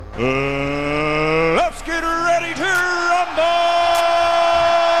Let's get ready to rumble!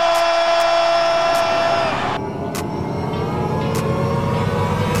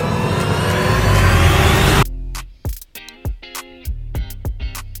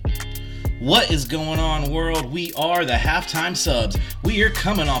 What is going on, world? We are the Halftime Subs. We are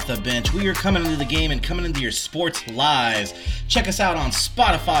coming off the bench. We are coming into the game and coming into your sports lives. Check us out on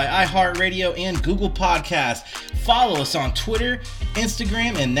Spotify, iHeartRadio, and Google Podcasts. Follow us on Twitter,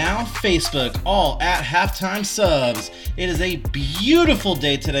 Instagram, and now Facebook, all at Halftime Subs. It is a beautiful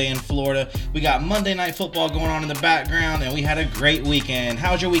day today in Florida. We got Monday Night Football going on in the background, and we had a great weekend.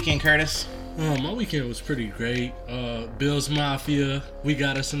 How was your weekend, Curtis? My weekend was pretty great. Bills Mafia, we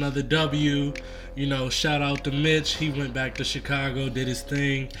got us another W. You know, shout out to Mitch. He went back to Chicago, did his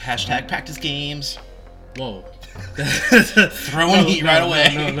thing. Hashtag practice games. Whoa. Throwing heat right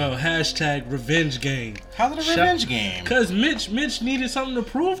away. No. Hashtag revenge game. How's it a revenge game? Because Mitch needed something to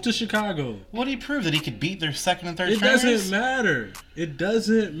prove to Chicago. What did he prove? That he could beat their second and third It stringers? It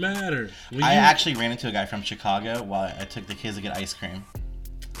doesn't matter. I actually ran into a guy from Chicago while I took the kids to get ice cream.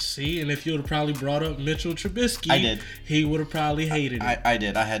 See, and if you would have probably brought up Mitchell Trubisky, I did. He would have probably hated it. I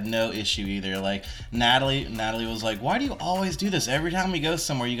did. I had no issue either. Like, Natalie was like, why do you always do this? Every time we go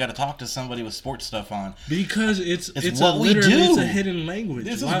somewhere, you got to talk to somebody with sports stuff on. Because it's what we do. It's a hidden language.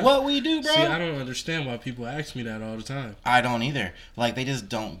 This is what we do, bro. See, I don't understand why people ask me that all the time. I don't either. Like, they just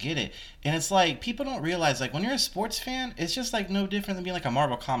don't get it. And it's like, people don't realize, like, when you're a sports fan, it's just, like, no different than being, like, a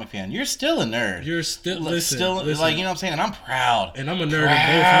Marvel comic fan. You're still a nerd. You're still, listen. Like, you know what I'm saying? And I'm proud. And I'm a nerd in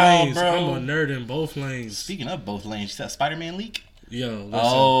both lanes. Bro. I'm a nerd in both lanes. Speaking of both lanes, you see that Spider-Man leak? Yo, listen,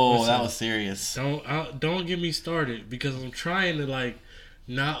 that was serious. Don't get me started, because I'm trying to, like,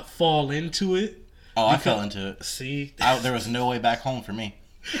 not fall into it. Oh, I fell into it. See? There was no way back home for me.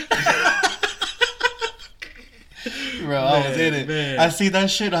 Bro, I was in it. Man. I see that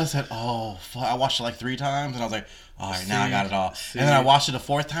shit. I said, oh, fuck. I watched it like 3 times, and I was like, all right, now I got it all. And then I watched it a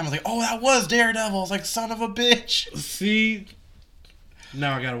 4th time. I was like, oh, that was Daredevil. I was like, son of a bitch. See?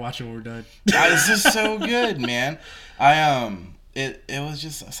 Now I got to watch it when we're done. It's just so good, man. It was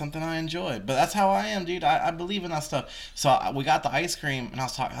just something I enjoyed. But that's how I am, dude. I believe in that stuff. So we got the ice cream, and I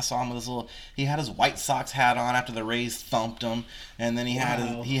saw him with he had his White Sox hat on after the Rays thumped him. And then he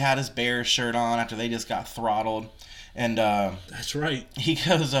had his Bears shirt on after they just got throttled. And that's right. He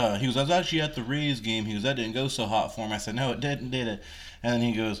goes, I was actually at the Rays game. He goes, that didn't go so hot for him. I said, no, it didn't, did it? And then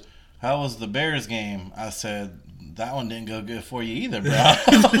he goes, how was the Bears game? I said, that one didn't go good for you either, bro.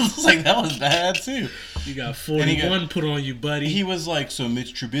 I was like, that was bad too. You got 41 put on you, buddy. He was like, so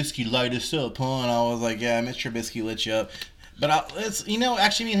Mitch Trubisky light us up, huh? And I was like, yeah, Mitch Trubisky lit you up. But actually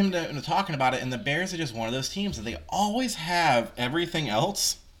me and him talking about it, and the Bears are just one of those teams that they always have everything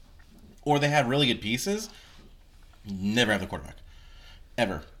else, or they have really good pieces. Never have the quarterback,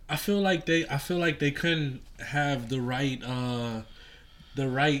 ever. I feel like they couldn't have the right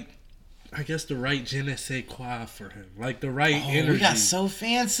je ne sais quoi for him. Like the right energy. We got so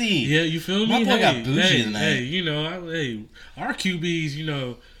fancy. Yeah, you feel me? My boy got bougie tonight. Hey, you know, our QBs, you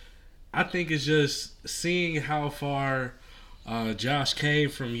know, I think it's just seeing how far Josh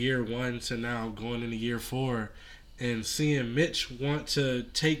came from year 1 to now going into year 4, and seeing Mitch want to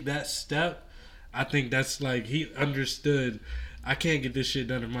take that step. I think that's like he understood, I can't get this shit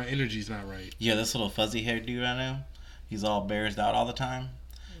done if my energy's not right. Yeah, this little fuzzy haired dude I know, he's all bearsed out all the time.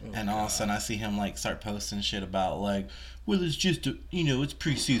 And all of a sudden I see him like start posting shit about like, well, it's just it's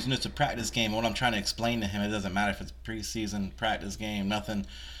preseason, it's a practice game. And what I'm trying to explain to him, it doesn't matter if it's preseason, practice game, nothing.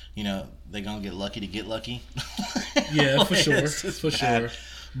 They're gonna get lucky to get lucky. Yeah, for sure.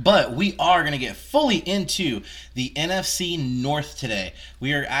 But we are going to get fully into the NFC North today.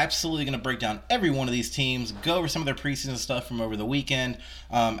 We are absolutely going to break down every one of these teams, go over some of their preseason stuff from over the weekend,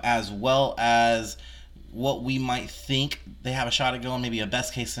 as well as what we might think they have a shot at going, maybe a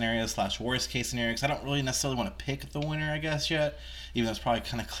best case scenario / worst case scenario, because I don't really necessarily want to pick the winner, I guess, yet, even though it's probably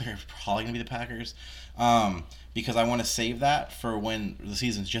kind of clear it's probably going to be the Packers, because I want to save that for when the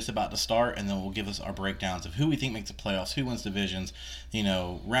season's just about to start, and then we'll give us our breakdowns of who we think makes the playoffs, who wins divisions,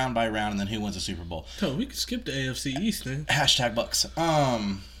 round by round, and then who wins the Super Bowl. Oh, we could skip the AFC East then. Hashtag Bucks.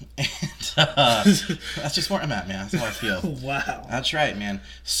 That's just where I'm at, man. That's how I feel. Wow. That's right, man.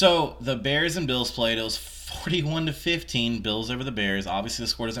 So the Bears and Bills played. It was 41-15. Bills over the Bears. Obviously, the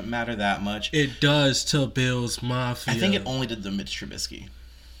score doesn't matter that much. It does to Bills Mafia. I think it only did to Mitch Trubisky.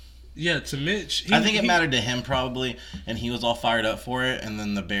 Yeah, to Mitch. I think it mattered to him probably, and he was all fired up for it. And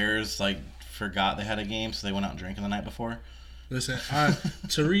then the Bears forgot they had a game, so they went out drinking the night before. Listen,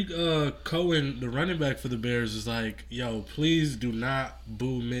 Tariq Cohen, the running back for the Bears, is like, yo, please do not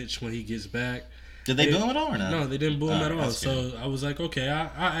boo Mitch when he gets back. Did they boo him at all or not? No, they didn't boo him at all. That's So I was like, okay,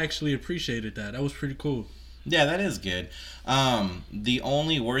 I actually appreciated that. That was pretty cool. Yeah, that is good. The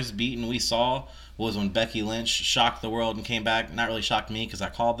only worst beating we saw was when Becky Lynch shocked the world and came back. Not really shocked me because I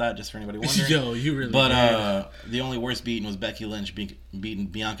called that, just for anybody wondering. Yo, you really But the only worst beating was Becky Lynch beating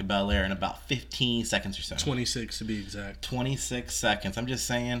Bianca Belair in about 15 seconds or so. 26 to be exact. 26 seconds. I'm just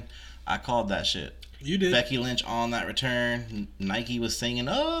saying, I called that shit. You did. Becky Lynch on that return. Nike was singing,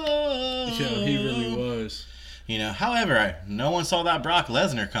 oh. Yo, he really was. You know, however, no one saw that Brock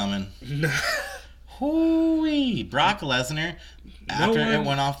Lesnar coming. No. Hooey. Brock Lesnar,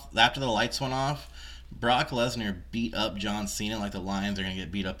 after the lights went off, Brock Lesnar beat up John Cena like the Lions are going to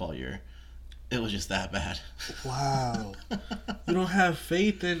get beat up all year. It was just that bad. Wow. You don't have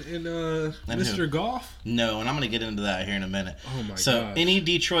faith in Mr. Goff? No, and I'm going to get into that here in a minute. Oh, my god. So, any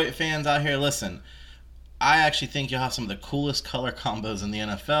Detroit fans out here, listen. I actually think y'all have some of the coolest color combos in the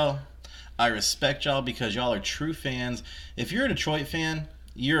NFL. I respect y'all because y'all are true fans. If you're a Detroit fan,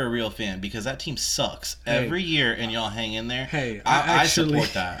 you're a real fan because that team sucks every year and y'all hang in there. Hey, I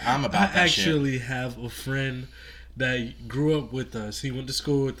support that. I'm about that shit. I actually have a friend that grew up with us. He went to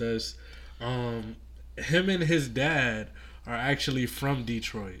school with us. Him and his dad are actually from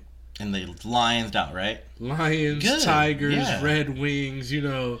Detroit. And the Lions out, right? Lions, Good. Tigers, Yeah. Red Wings, you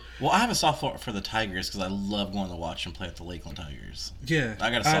know. Well, I have a soft spot for the Tigers because I love going to watch them play at the Lakeland Tigers. Yeah. I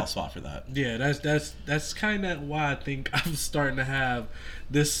got a soft spot for that. Yeah, that's kind of why I think I'm starting to have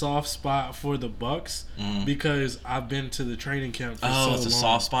this soft spot for the Bucks because I've been to the training camp for so long. Oh, it's a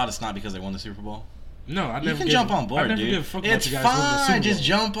soft spot? It's not because they won the Super Bowl? No, I never. You can jump on board, dude. Give a fuck It's about you guys winning the Super fine. Bowl. Just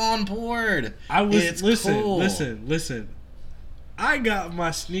jump on board. Listen. I got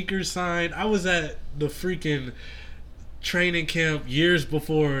my sneakers signed. I was at the freaking training camp years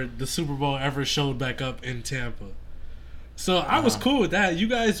before the Super Bowl ever showed back up in Tampa. So I was cool with that. You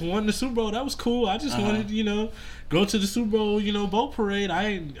guys won the Super Bowl. That was cool. I just wanted, go to the Super Bowl, boat parade.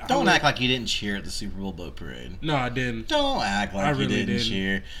 Don't act like you didn't cheer at the Super Bowl boat parade. No, I didn't. Don't act like I you really didn't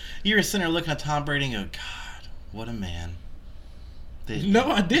cheer. You were sitting there looking at Tom Brady and go, God, what a man. No,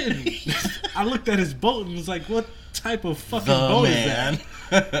 I didn't. I looked at his boat and was like, what type of fucking boat is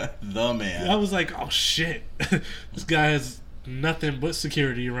that? The man. I was like, oh shit. This guy has nothing but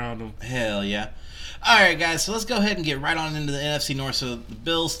security around him. Hell yeah. Alright guys, so let's go ahead and get right on into the NFC North. So the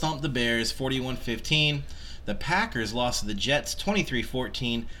Bills thumped the Bears 41-15. The Packers lost to the Jets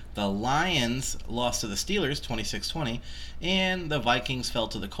 23-14. The Lions lost to the Steelers 26-20. And the Vikings fell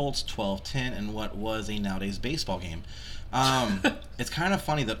to the Colts 12-10 in what was a nowadays baseball game. It's kind of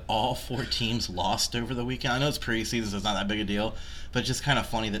funny that all four teams lost over the weekend. I know it's preseason, so it's not that big a deal, but it's just kind of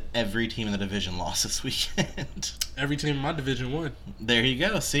funny that every team in the division lost this weekend. Every team in my division won. There you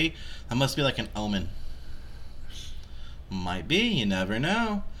go. See, that must be like an omen. Might be. You never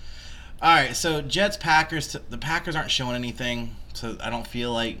know. All right, so Jets, Packers. The Packers aren't showing anything, so I don't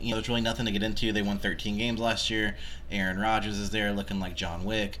feel like there's really nothing to get into. They won 13 games last year. Aaron Rodgers is there looking like John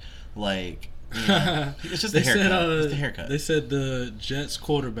Wick. It's just the haircut. It's the haircut. They said the Jets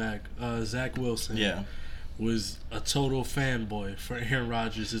quarterback, Zach Wilson, was a total fanboy for Aaron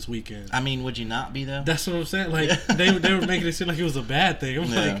Rodgers this weekend. I mean, would you not be though? That's what I'm saying. Like they were making it seem like it was a bad thing.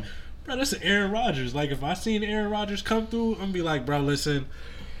 I'm like, bro, that's Aaron Rodgers. Like if I seen Aaron Rodgers come through, I'm gonna be like, bro, listen,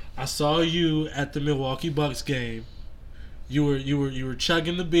 I saw you at the Milwaukee Bucks game. You were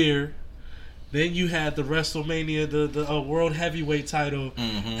chugging the beer. Then you had the WrestleMania, the World Heavyweight title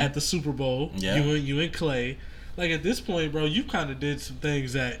at the Super Bowl. Yeah. You and Clay. Like at this point, bro, you kind of did some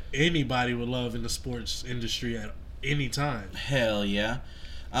things that anybody would love in the sports industry at any time. Hell yeah.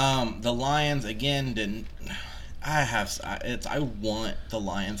 The Lions again didn't. I want the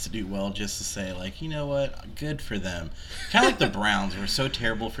Lions to do well just to say like, you know what, good for them. Kind of like the Browns were so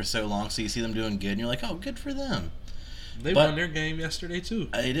terrible for so long, so you see them doing good, and you're like, oh, good for them. They won their game yesterday, too.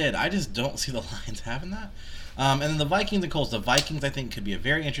 They did. I just don't see the Lions having that. And then the Vikings and Colts. The Vikings, I think, could be a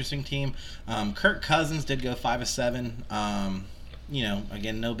very interesting team. Kirk Cousins did go 5-7.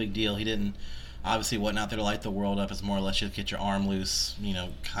 Again, no big deal. He didn't, obviously, wasn't out there to light the world up. It's more or less just get your arm loose,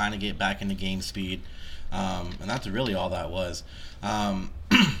 kind of get back into game speed. And that's really all that was. I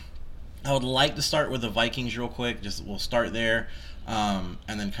would like to start with the Vikings real quick. We'll start there and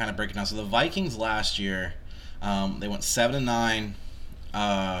then kind of break it down. So the Vikings last year... they went 7-9.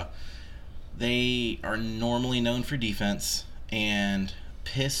 They are normally known for defense, and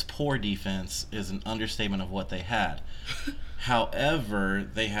piss poor defense is an understatement of what they had. However,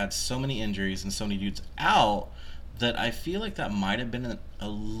 they had so many injuries and so many dudes out that I feel like that might have been a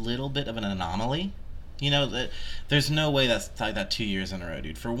little bit of an anomaly. There's no way that's like that 2 years in a row,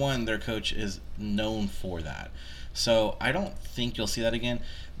 dude. For one, their coach is known for that. So I don't think you'll see that again.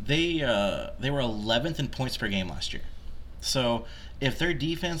 They were 11th in points per game last year. So if their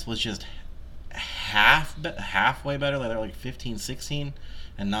defense was just halfway better, like they're like 15, 16,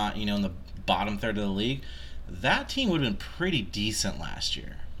 and not, in the bottom third of the league, that team would have been pretty decent last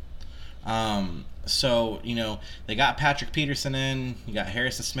year. So, they got Patrick Peterson in, you got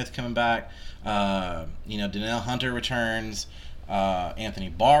Harrison Smith coming back, Danielle Hunter returns, Anthony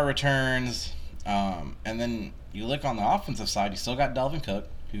Barr returns, and then you look on the offensive side, you still got Dalvin Cook,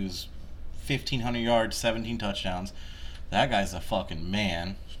 who's 1,500 yards, 17 touchdowns. That guy's a fucking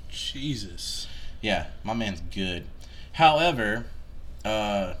man. Jesus. Yeah, my man's good. However,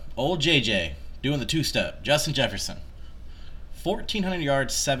 old JJ doing the two-step, Justin Jefferson, 1,400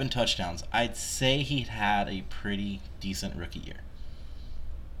 yards, 7 touchdowns. I'd say he had a pretty decent rookie year.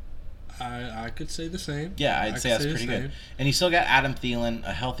 I could say the same. Yeah, I'd say that's pretty good. And you still got Adam Thielen,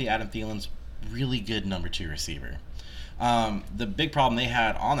 a healthy Adam Thielen's really good number 2 receiver. The big problem they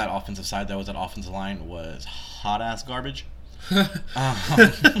had on that offensive side, though, was that offensive line was hot-ass garbage.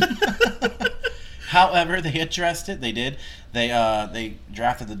 However, they addressed it. They did. They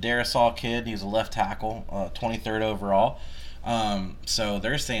drafted the Darisaw kid. He was a left tackle, 23rd overall. So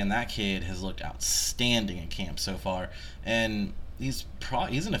they're saying that kid has looked outstanding in camp so far, and he's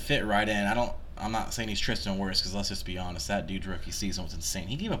gonna fit right in. I'm not saying he's Tristan Wirfs, because let's just be honest, that dude's rookie season was insane.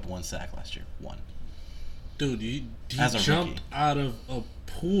 He gave up 1 sack last year. 1. Dude, he jumped out of a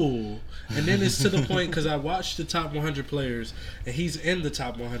pool, and then it's to the point, because I watched the top 100 players, and he's in the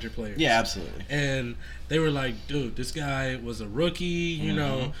top 100 players. Yeah, absolutely. And they were like, dude, this guy was a rookie,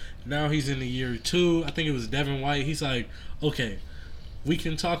 now he's in the year 2. I think it was Devin White. He's like, okay, we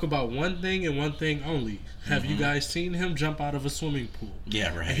can talk about one thing and one thing only. Have you guys seen him jump out of a swimming pool?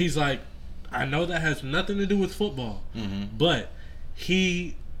 Yeah, right. And he's like, I know that has nothing to do with football, but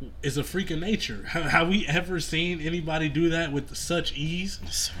he is a freak of nature. Have we ever seen anybody do that with such ease?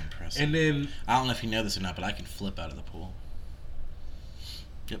 That's so impressive. And then, I don't know if you know this or not, but I can flip out of the pool.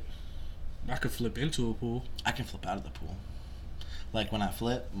 Yep. I could flip into a pool. I can flip out of the pool. Like when I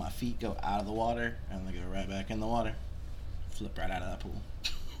flip, my feet go out of the water and they go right back in the water. Flip right out of that pool.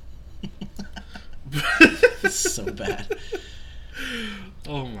 It's so bad.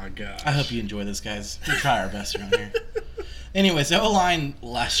 Oh my gosh. I hope you enjoy this, guys. We try our best around here. Anyways, the O-line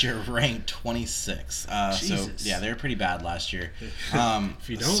last year ranked 26. So, yeah, they were pretty bad last year. If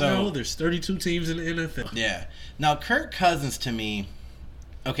you don't know, there's 32 teams in the NFL. Yeah. Now, Kirk Cousins, to me,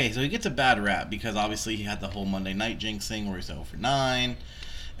 okay, so he gets a bad rap because obviously he had the whole Monday night jinxing where he's 0 for 9.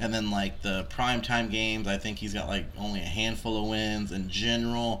 And then, like, the primetime games, I think he's got, like, only a handful of wins in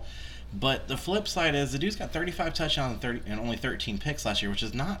general. But the flip side is the dude's got 35 touchdowns and only 13 picks last year, which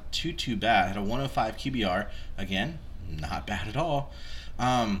is not too bad. Had a 105 QBR. Again, not bad at all.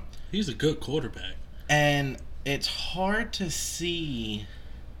 He's a good quarterback. And it's hard to see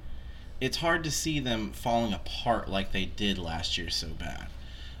them falling apart like they did last year so bad.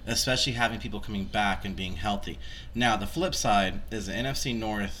 Especially having people coming back and being healthy. Now, the flip side is the NFC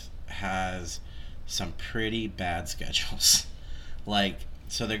North has some pretty bad schedules.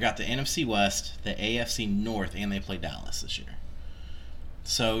 So they got the NFC West, the AFC North, and they play Dallas this year.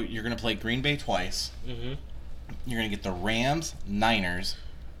 So you're going to play Green Bay twice. Mm-hmm. You're going to get the Rams, Niners,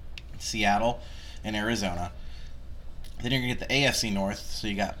 Seattle, and Arizona. Then you're going to get the AFC North. So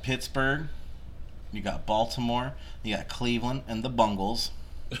you got Pittsburgh, you got Baltimore, you got Cleveland, and the Bungles.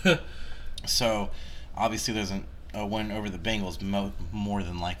 So obviously there's a win over the Bengals more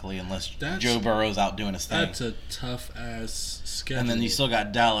than likely, unless Joe Burrow's out doing his thing. That's a tough-ass schedule. And then you still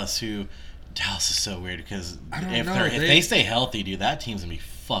got Dallas is so weird because if they stay healthy, dude, that team's going to be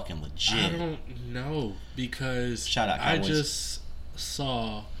fucking legit. I don't know, because Shout out Cowboys. I just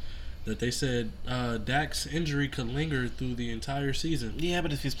saw that they said Dak's injury could linger through the entire season. Yeah,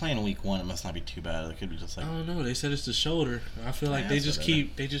 but if he's playing week 1, it must not be too bad. It could be just like, I don't know. They said it's the shoulder. I feel like they just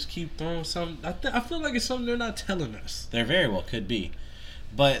keep throwing something. I feel like it's something they're not telling us. There very well could be.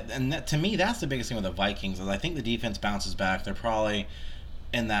 But to me, that's the biggest thing with the Vikings is I think the defense bounces back. They're probably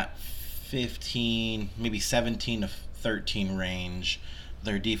in that 15, maybe 17 to 13 range.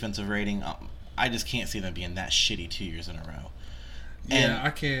 Their defensive rating, I just can't see them being that shitty 2 years in a row. I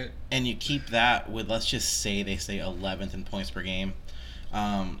can't. And you keep that with, let's just say they stay 11th in points per game.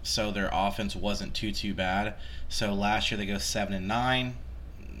 So their offense wasn't too bad. So last year they go 7-9.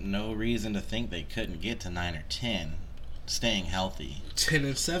 No reason to think they couldn't get to 9 or 10, staying healthy.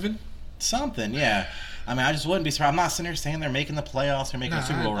 10-7. Something, yeah. I mean, I just wouldn't be surprised. I'm not sitting there saying they're making the playoffs or making a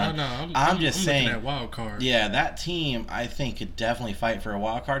Super Bowl run. I'm just saying. Looking at wild card. Yeah, that team, I think, could definitely fight for a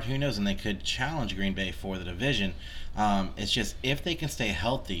wild card. Who knows? And they could challenge Green Bay for the division. It's just if they can stay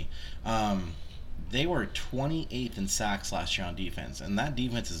healthy. They were 28th in sacks last year on defense, and that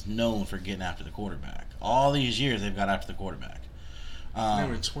defense is known for getting after the quarterback. All these years, they've got after the quarterback. They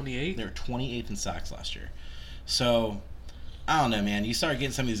were 28? They were 28th in sacks last year. So, I don't know, man. You start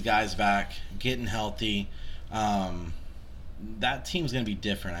getting some of these guys back, getting healthy. That team's going to be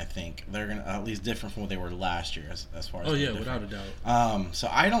different, I think. They're going to at least different from what they were last year as far as without a doubt. So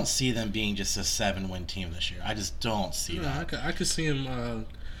I don't see them being just a 7-win team this year. I just don't see that. I could see them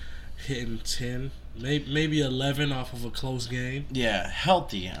hitting 10, maybe 11 off of a close game. Yeah,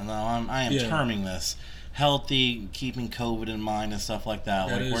 healthy. I am terming this healthy, keeping COVID in mind and stuff like that.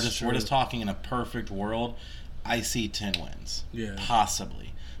 We're just talking in a perfect world. I see 10 wins. Yeah.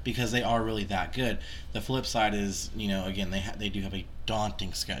 Possibly. Because they are really that good. The flip side is, again, they do have a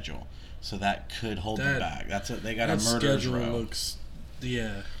daunting schedule. So that could hold them back. They got a murderer's row. Looks,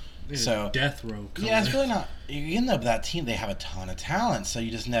 so death row. Yeah, it's really not. That team, they have a ton of talent, so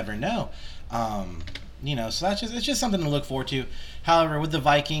you just never know. So it's just something to look forward to. However, with the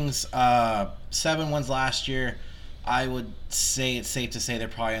Vikings, 7 wins last year, I would say it's safe to say they're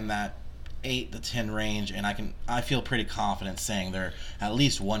probably in that 8 to 10 range, and I feel pretty confident saying they're at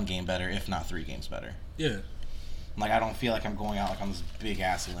least 1 game better, if not 3 games better. Yeah. I don't feel like I'm going out on this big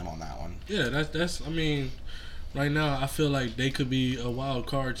ass limb on that one. Yeah, that's. I mean, right now I feel like they could be a wild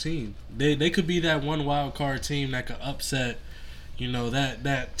card team. They could be that one wild card team that could upset,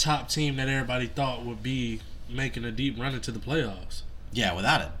 that top team that everybody thought would be making a deep run into the playoffs. Yeah,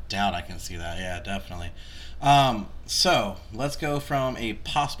 without a doubt, I can see that. Yeah, definitely. So let's go from a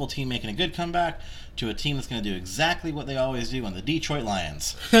possible team making a good comeback to a team that's going to do exactly what they always do, in the Detroit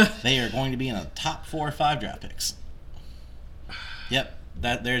Lions. They are going to be in the top 4 or 5 draft picks. Yep,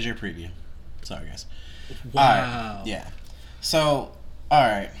 there's your preview. Sorry, guys. Wow. Right, yeah. So, all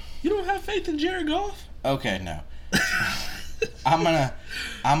right. You don't have faith in Jared Goff? Okay, no. I'm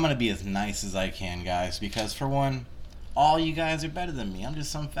gonna be as nice as I can, guys, because for one, all you guys are better than me. I'm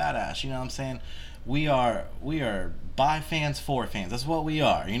just some fat ass. You know what I'm saying? We are by fans for fans. That's what we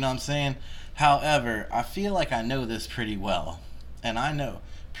are. You know what I'm saying? However, I feel like I know this pretty well, and I know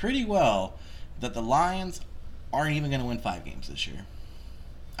pretty well that the Lions aren't even going to win 5 games this year.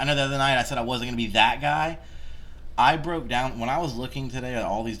 I know the other night I said I wasn't going to be that guy. I broke down when I was looking today at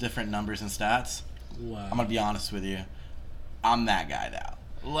all these different numbers and stats. Wow. I'm going to be honest with you. I'm that guy now.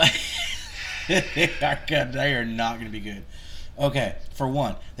 They are good. They are not going to be good. Okay, for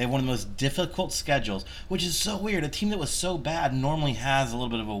one, they have one of the most difficult schedules, which is so weird. A team that was so bad normally has a little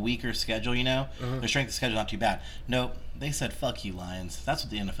bit of a weaker schedule, Uh-huh. Their strength of schedule is not too bad. Nope, they said, fuck you, Lions. That's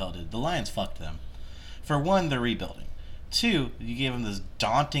what the NFL did. The Lions fucked them. For one, they're rebuilding. 2, you gave them this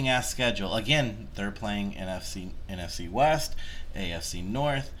daunting-ass schedule. Again, they're playing NFC West, AFC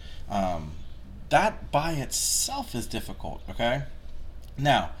North. That by itself is difficult, okay?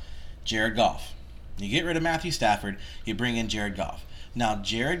 Now, Jared Goff. You get rid of Matthew Stafford, you bring in Jared Goff. Now,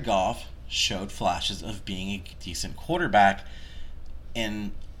 Jared Goff showed flashes of being a decent quarterback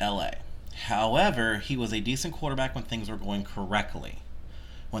in LA. However, he was a decent quarterback when things were going correctly.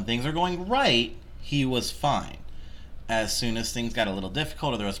 When things were going right, he was fine. As soon as things got a little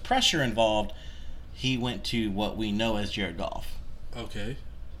difficult or there was pressure involved, he went to what we know as Jared Goff. Okay.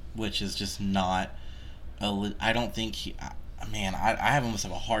 Which is just not... I don't think he... Man, I have almost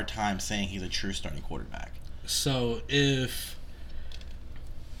like a hard time saying he's a true starting quarterback. So if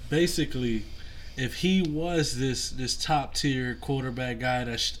he was this top tier quarterback guy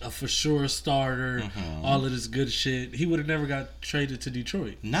that's a for sure starter, all of this good shit, he would have never got traded to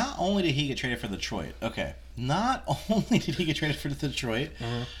Detroit. Not only did he get traded for Detroit, not only did he get traded for Detroit,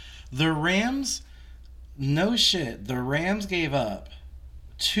 the Rams, no shit, the Rams gave up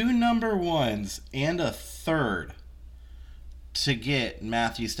 2 number 1s and a 3rd to get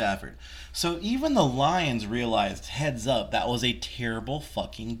Matthew Stafford. So even the Lions realized, heads up, that was a terrible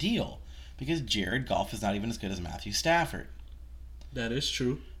fucking deal. Because Jared Goff is not even as good as Matthew Stafford. That is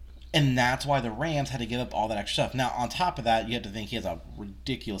true. And that's why the Rams had to give up all that extra stuff. Now, on top of that, you have to think he has a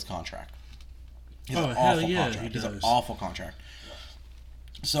ridiculous contract. He's an awful contract. He's an awful contract.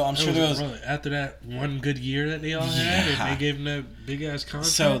 So I'm sure there was... After that one good year that they all had, and they gave him that big-ass contract?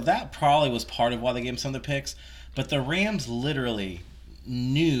 So that probably was part of why they gave him some of the picks. But the Rams literally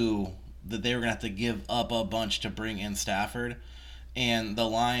knew that they were going to have to give up a bunch to bring in Stafford. And the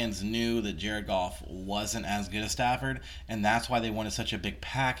Lions knew that Jared Goff wasn't as good as Stafford. And that's why they wanted such a big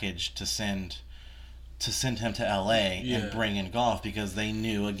package to send to send him to LA and bring in Goff because they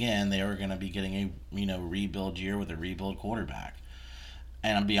knew again they were going to be getting a rebuild year with a rebuild quarterback.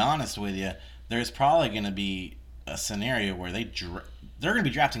 And I'll be honest with you, there's probably going to be a scenario where they're going to be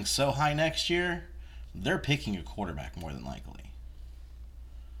drafting so high next year, they're picking a quarterback more than likely.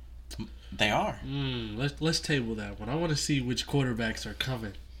 They are. Let's table that one. I want to see which quarterbacks are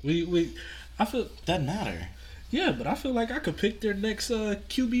coming. I feel doesn't matter. Yeah, but I feel like I could pick their next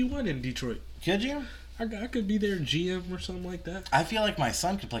QB1 in Detroit. Could you? I could be their GM or something like that. I feel like my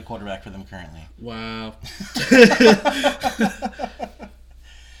son could play quarterback for them currently. Wow.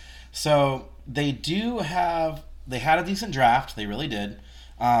 So they had a decent draft. They really did.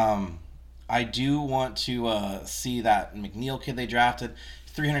 I do want to see that McNeil kid they drafted.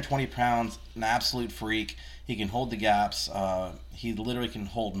 320 pounds, an absolute freak. He can hold the gaps. He literally can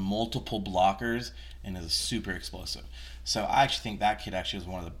hold multiple blockers and is super explosive. So I actually think that kid actually was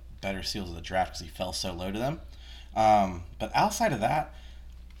one of the better steals of the draft because he fell so low to them. But outside of that,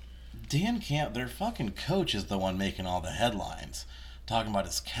 Dan Camp, their fucking coach, is the one making all the headlines. Talking about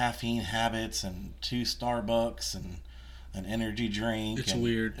his caffeine habits and 2 Starbucks and an energy drink. It's and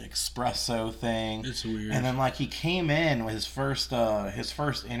weird. Espresso thing. It's weird. And then he came in with his first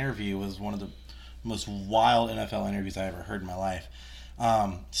interview was one of the most wild NFL interviews I ever heard in my life.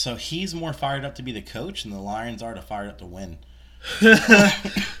 So he's more fired up to be the coach than the Lions are to fired up to win.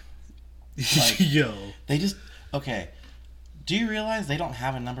 Yo. They just okay. Do you realize they don't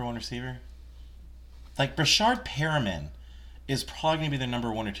have a number 1 receiver? Brashard Perriman is probably going to be their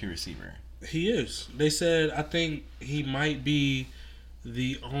number 1 or 2 receiver. He is. They said, I think he might be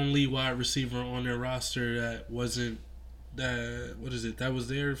the only wide receiver on their roster that wasn't, that was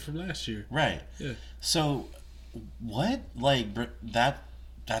there from last year. Right. Yeah. So, what?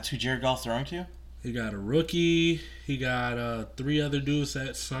 That's who Jared Goff's throwing to? He got a rookie. He got 3 other dudes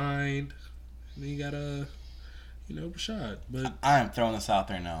that signed. And he got Rashad. But I am throwing this out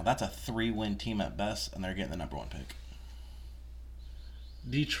there now. That's a 3-win team at best, and they're getting the number 1 pick.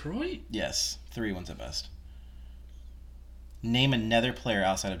 Detroit? Yes, 3 wins at best. Name another player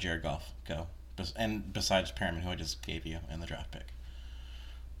outside of Jared Goff. Go. And besides Perriman, who I just gave you in the draft pick.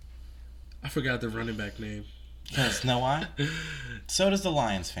 I forgot the running back name. Because, know why? So does the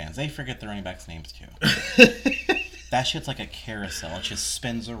Lions fans. They forget the running backs' names, too. That shit's like a carousel. It just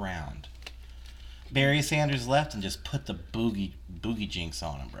spins around. Barry Sanders left and just put the boogie jinx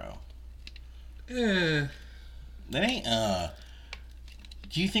on him, bro. That ain't,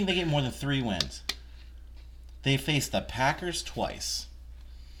 Do you think they get more than 3 wins? They faced the Packers twice.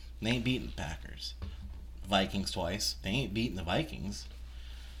 They ain't beating the Packers. Vikings twice. They ain't beating the Vikings.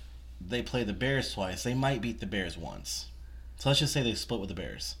 They play the Bears twice. They might beat the Bears once. So let's just say they split with the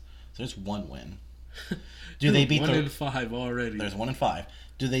Bears. So there's 1 win. Do they beat 1 and 5 already? There's 1 and 5.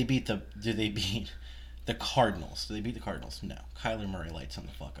 Do they beat the Cardinals? Do they beat the Cardinals? No. Kyler Murray lights them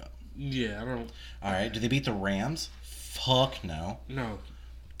the fuck up. Yeah, I don't. All right. Do they beat the Rams? Fuck no. No.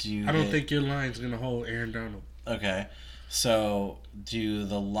 I don't think your line's gonna hold Aaron Donald. Okay. So, do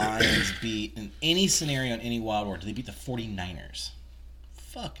the Lions beat, in any scenario, in any wild card, do they beat the 49ers?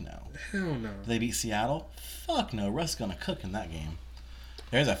 Fuck no. Hell no. Do they beat Seattle? Fuck no. Russ gonna cook in that game.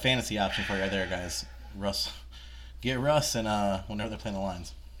 There's a fantasy option for you right there, guys. Get Russ and whenever they're playing the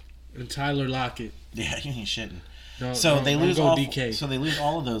Lions. And Tyler Lockett. Yeah, you ain't shitting. They lose all. DK. So they lose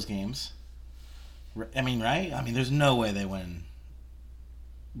all of those games. I mean, right? I mean, there's no way they win.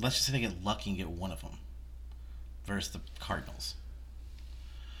 Let's just say they get lucky and get 1 of them versus the Cardinals.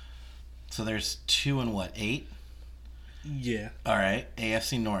 So there's 2 and 8? Yeah. All right.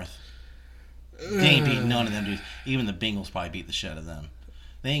 AFC North. They ain't beat none of them dudes. Even the Bengals probably beat the shit out of them.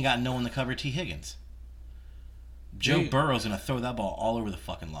 They ain't got no one to cover T. Higgins. Joe Burrow's going to throw that ball all over the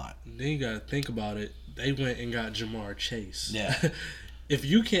fucking lot. Then you got to think about it. They went and got Jamar Chase. Yeah. If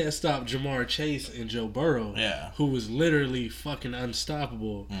you can't stop Jamar Chase and Joe Burrow, who was literally fucking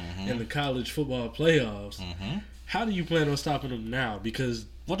unstoppable in the college football playoffs, how do you plan on stopping them now? Because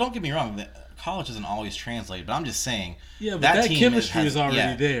don't get me wrong, college doesn't always translate, but I'm just saying. Yeah, but that chemistry is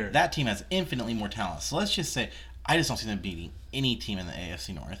already there. That team has infinitely more talent. So let's just say, I just don't see them beating any team in the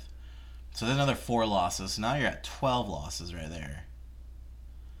AFC North. So there's another 4 losses. So now you're at 12 losses right there.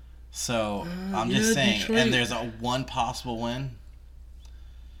 So I'm just saying, Detroit. And there's a 1 possible win.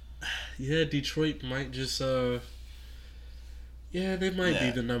 Yeah, Detroit might just they might be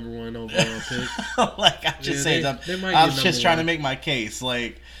the number 1 overall pick. I'm just saying, I'm just trying to make my case.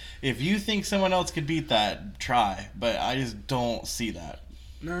 If you think someone else could beat that, try. But I just don't see that.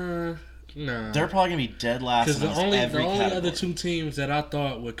 Nah. They're probably gonna be dead last. Because the only other 2 teams that I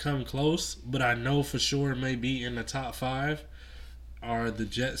thought would come close, but I know for sure may be in the top 5, are the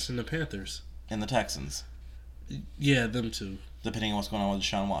Jets and the Panthers. and the Texans. Yeah, them two. Depending on what's going on with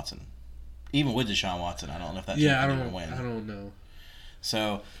Deshaun Watson. Even with Deshaun Watson, I don't know if that team can even win. I don't know.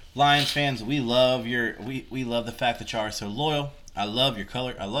 So, Lions fans, we love we love the fact that y'all are so loyal. I love your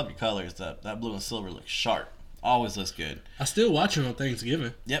color. I love your colors. That blue and silver looks sharp. Always looks good. I still watch it on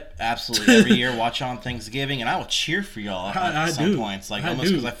Thanksgiving. Yep, absolutely. Every year, watch on Thanksgiving, and I will cheer for y'all at some points. Like, almost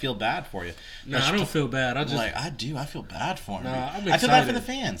because I feel bad for you. No, I don't feel bad. I do. I feel bad for them. I'm excited. I feel bad for the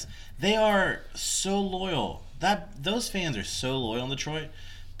fans. They are so loyal. Those fans are so loyal in Detroit,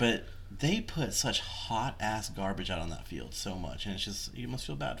 but they put such hot-ass garbage out on that field so much, and it's just, you must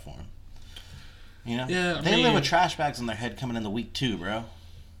feel bad for them. You know? Yeah, they live with trash bags on their head coming into week 2, bro.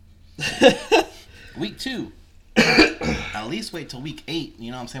 Week 2. At least wait till week 8, you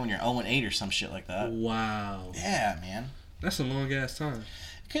know what I'm saying, when you're 0-8 or some shit like that. Wow. Yeah, man. That's a long ass time.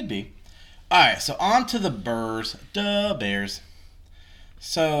 It could be. Alright, so on to the Bears. Bears.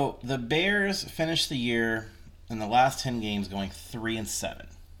 So the Bears finished the year in the last 10 games going 3-7.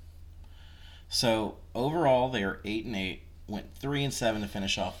 So overall they are 8-8, went 3-7 to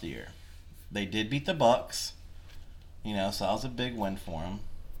finish off the year. They did beat the Bucks, you know, so that was a big win for them.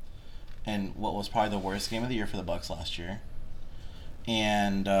 And what was probably the worst game of the year for the Bucks last year.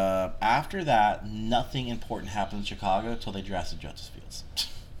 And after that, nothing important happened in Chicago until they drafted Justice Fields.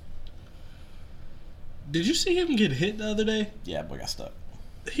 Did you see him get hit the other day? Yeah, boy got stuck.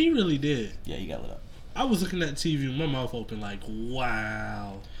 He really did. Yeah, he got lit up. I was looking at TV with my mouth open like,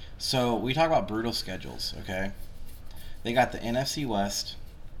 wow. So we talk about brutal schedules, okay? They got the NFC West.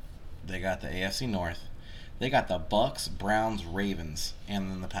 They got the AFC North. They got the Bucks, Browns, Ravens, and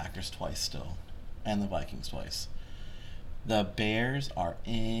then the Packers twice still. And the Vikings twice. The Bears are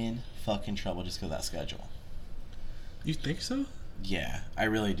in fucking trouble just because of that schedule. You think so? Yeah, I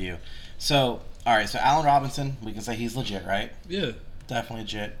really do. So, alright, so Allen Robinson, we can say he's legit, right? Yeah. Definitely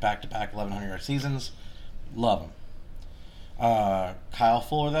legit. Back-to-back 1,100-yard seasons. Love him. Kyle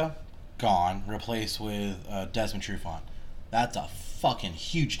Fuller, though, gone. Replaced with Desmond Trufant. That's a fucking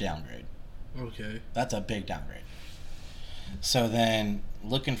huge downgrade. Okay. That's a big downgrade. So then,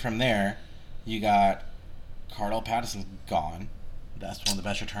 looking from there, you got Cardell Patterson's gone. That's one of the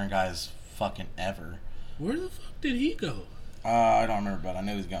best return guys fucking ever. Where the fuck did he go? I don't remember, but I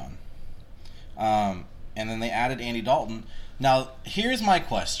know he's gone. And then they added Andy Dalton. Now, here's my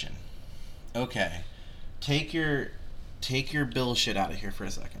question. Okay. Take your bullshit out of here for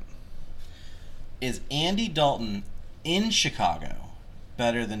a second. Is Andy Dalton in Chicago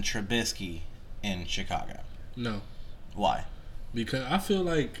better than Trubisky in Chicago? No. Why? Because I feel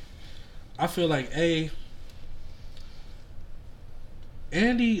like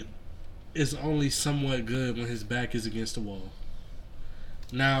Andy is only somewhat good when his back is against the wall.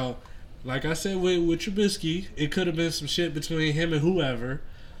 Now, like I said with Trubisky, it could have been some shit between him and whoever,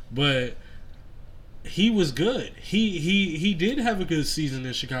 but he was good. He did have a good season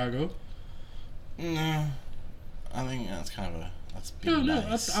in Chicago. No. I think that's being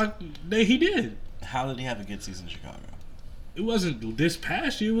nice. He did. How did he have a good season in Chicago? It wasn't this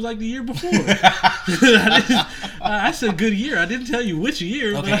past year. It was like the year before. I said good year. I didn't tell you which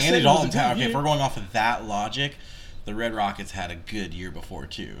year. Okay, but I said Andy Dalton. Okay, year. if we're going off of that logic, the Red Rockets had a good year before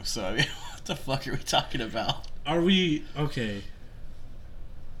too. So I mean, what the fuck are we talking about? Are we okay?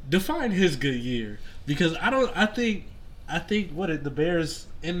 Define his good year, because I think what the Bears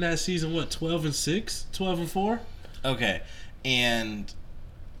in that season 12-6, 12-4. Okay, and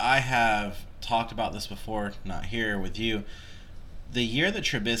I have talked about this before, not here with you. The year that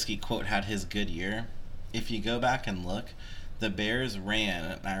Trubisky, quote, had his good year, if you go back and look, the Bears ran,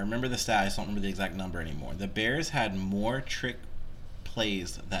 and I remember the stat, I just don't remember the exact number anymore. The Bears had more trick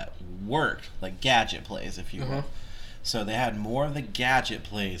plays that worked, like gadget plays, if you will. So they had more of the gadget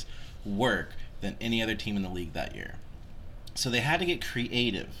plays work than any other team in the league that year. So they had to get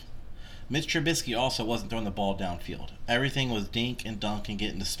creative. Mitch Trubisky also wasn't throwing the ball downfield. Everything was dink and dunk and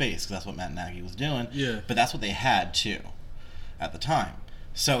get into space, because that's what Matt Nagy was doing. Yeah. But that's what they had, too, at the time.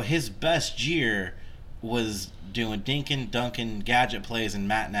 So his best year was doing dink and dunk and gadget plays and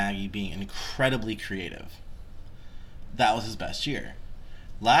Matt Nagy being incredibly creative. That was his best year.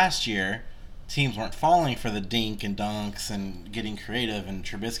 Last year, teams weren't falling for the dink and dunks and getting creative, and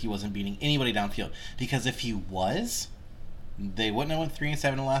Trubisky wasn't beating anybody downfield. Because if he was, they wouldn't have went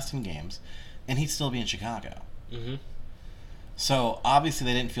 3-7 in the last 10 games, and he'd still be in Chicago. Mm-hmm. So obviously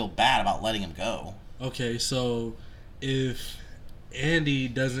they didn't feel bad about letting him go. Okay, so if Andy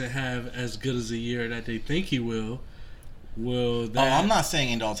doesn't have as good as a year that they think he will that? Oh, I'm not saying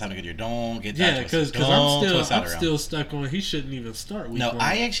Andy Dalton's having a good year. Don't get that twisted. Because I'm still stuck on he shouldn't even start week 1.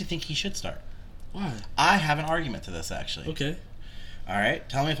 I actually think he should start. Why? I have an argument to this, actually. Okay. All right,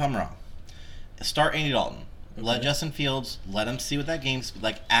 tell me if I'm wrong. start Andy Dalton. Okay. Let Justin Fields, let him see what that game,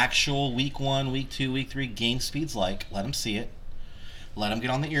 like actual week 1, week 2, week 3 game speed's like. Let him see it. Let him get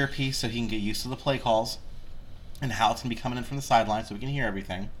on the earpiece so he can get used to the play calls and how it's going to be coming in from the sideline so we can hear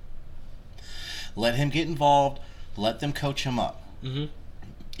everything. Let him get involved. Let them coach him up. Mm-hmm.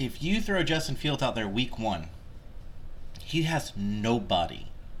 If you throw Justin Fields out there week 1, he has nobody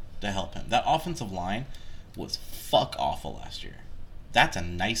to help him. That offensive line was fuck awful last year. That's a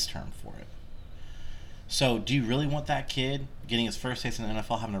nice term for it. So, do you really want that kid getting his first taste in the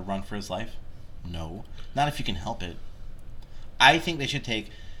NFL having to run for his life? No. Not if you can help it. I think they should take,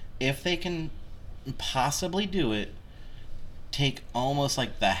 if they can possibly do it, take almost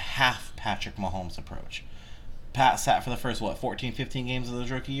like the half Patrick Mahomes approach. Pat sat for the first, 14, 15 games of his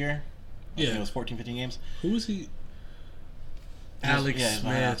rookie year? I think it was 14, 15 games. Who was he? Alex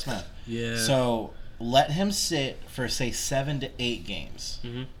Smith. Yeah. So, let him sit for, say, 7 to 8 games.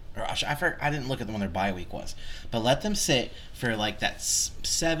 Mm-hmm. Or I didn't look at them when their bye week was. But let them sit for like that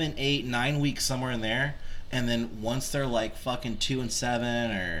 7, 8, 9 weeks somewhere in there. And then once they're like fucking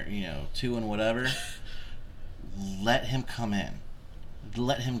 2-7 or, 2 and whatever, let him come in.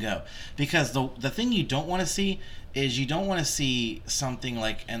 Let him go. Because the thing you don't want to see is you don't want to see something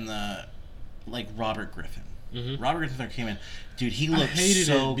like Robert Griffin. Mm-hmm. Robert Griffin came in. Dude, he looked so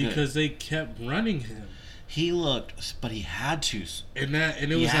so good. Because good. they kept running him. He looked, but he had to. And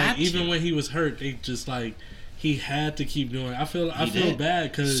it was like, even when he was hurt, they just like, he had to keep doing it. I feel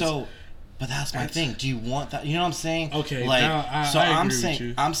bad because. So, but that's my thing. Do you want that? You know what I'm saying? Okay. Like, now I agree with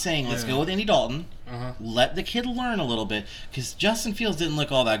you. I'm saying, let's go with Andy Dalton. Uh-huh. Let the kid learn a little bit, because Justin Fields didn't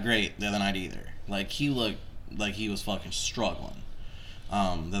look all that great the other night either. Like, he looked like he was fucking struggling. The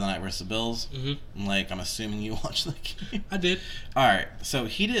other night versus the Bills. Mm-hmm. Like, I'm assuming you watched the game. I did. All right. So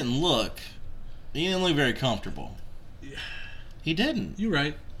he didn't look very comfortable. He didn't. You're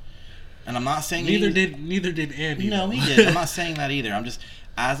right. And I'm not saying neither did Andy. No, he did. I'm not saying that either. I'm just,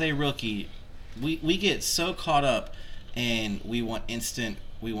 as a rookie, we get so caught up and we want instant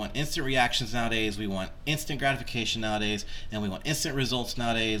reactions nowadays, we want instant gratification nowadays, and we want instant results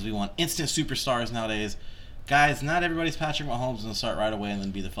nowadays, we want instant superstars nowadays. Guys, not everybody's Patrick Mahomes going to start right away and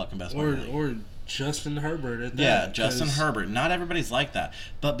then be the fucking best player. Or Justin Herbert at that. Yeah, Justin Herbert. Not everybody's like that.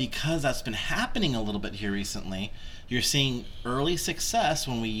 But because that's been happening a little bit here recently, you're seeing early success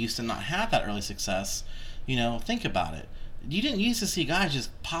when we used to not have that early success. Think about it. You didn't used to see guys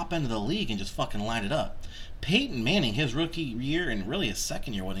just pop into the league and just fucking line it up. Peyton Manning, his rookie year and really his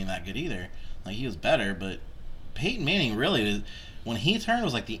second year wasn't even that good either. Like, he was better, but Peyton Manning really, when he turned,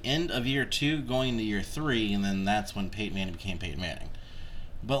 was like the end of year 2 going into year 3, and then that's when Peyton Manning became Peyton Manning.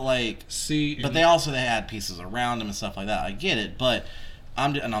 But they had pieces around him and stuff like that. I get it, but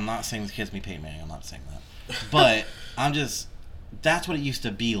I'm not saying this kid's me Peyton Manning. I'm not saying that, but that's what it used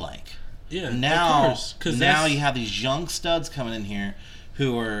to be like. Yeah, now, of course, now you have these young studs coming in here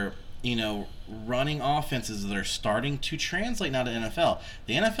who are running offenses that are starting to translate now to NFL.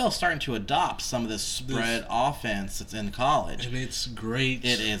 The NFL is starting to adopt some of this spread offense that's in college, and it's great.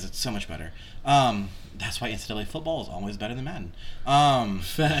 It is. It's so much better. That's why NCAA football is always better than Madden.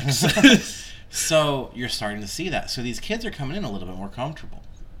 Facts. So you're starting to see that. So these kids are coming in a little bit more comfortable.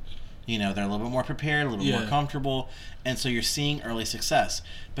 They're a little bit more prepared, a little bit more comfortable, and so you're seeing early success.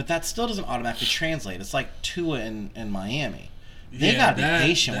 But that still doesn't automatically translate. It's like Tua in Miami. They got to be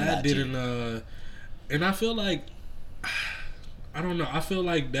patient with that didn't, and I feel like, I don't know. I feel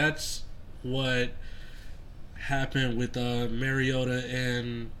like that's what happened with Mariota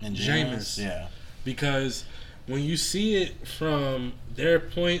and Jameis. Yeah. Because when you see it from their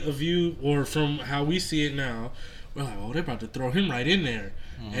point of view, or from how we see it now, we're like, oh, they're about to throw him right in there.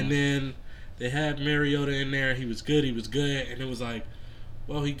 Mm-hmm. And then they had Mariota in there. He was good. And it was like,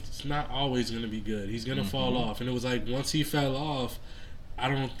 well, he's not always going to be good. He's going to fall off. And it was like, once he fell off, I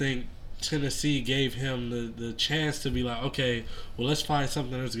don't think Tennessee gave him the chance to be like, okay, well, let's find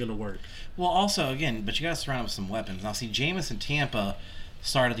something that's going to work. Well, also, again, but you got to surround him with some weapons. Now, see, Jameis in Tampa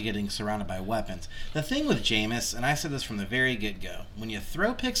started getting surrounded by weapons. The thing with Jameis, and I said this from the very get-go, when you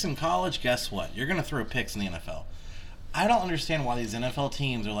throw picks in college, guess what? You're going to throw picks in the NFL. I don't understand why these NFL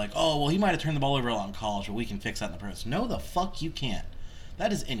teams are like, oh, well, he might have turned the ball over a lot in college, but we can fix that in the pros. No, the fuck you can't.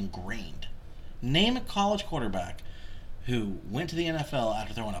 That is ingrained. Name a college quarterback who went to the NFL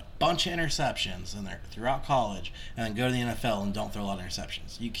after throwing a bunch of interceptions throughout college and then go to the NFL and don't throw a lot of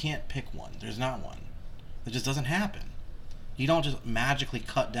interceptions. You can't pick one. There's not one. It just doesn't happen. You don't just magically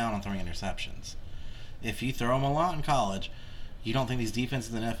cut down on throwing interceptions. If you throw them a lot in college, you don't think these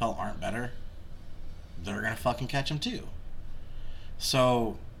defenses in the NFL aren't better? They're going to fucking catch them too.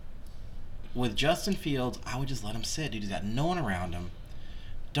 So, with Justin Fields, I would just let him sit. Dude, he's got no one around him.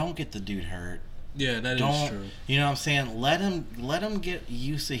 Don't get the dude hurt. Yeah, that Don't, is true. you know what I'm saying? Let him get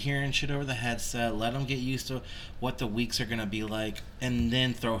used to hearing shit over the headset. Let him get used to what the weeks are gonna be like, and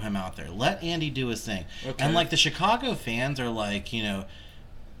then throw him out there. Let Andy do his thing. Okay. And like the Chicago fans are like,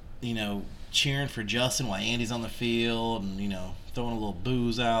 cheering for Justin while Andy's on the field, and throwing a little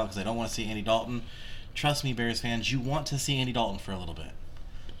booze out because they don't want to see Andy Dalton. Trust me, Bears fans, you want to see Andy Dalton for a little bit.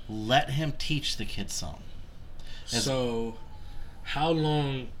 Let him teach the kids something. So, how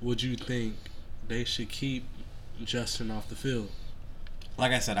long would you think they should keep Justin off the field?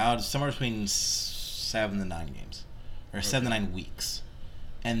 Like I said, I would somewhere between 7 to 9 games, or 7 to 9 weeks,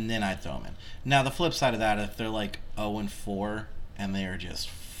 and then I'd throw him in. Now the flip side of that, if they're like 0-4 and they are just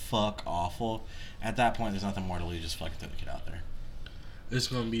fuck awful, at that point there's nothing more to lose. Just fucking throw the kid out there. They're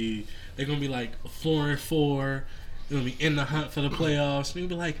gonna be like 4-4. They're gonna be in the hunt for the playoffs. They're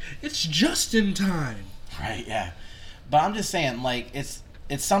gonna be like, it's Justin time. Right? Yeah. But I'm just saying, like, it's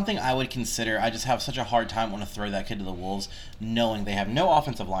something I would consider. I just have such a hard time wanting to throw that kid to the Wolves, knowing they have no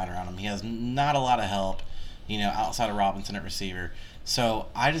offensive line around him. He has not a lot of help, outside of Robinson at receiver. So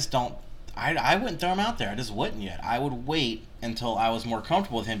I just don't. I wouldn't throw him out there. I just wouldn't yet. I would wait until I was more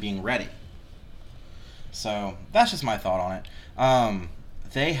comfortable with him being ready. So that's just my thought on it.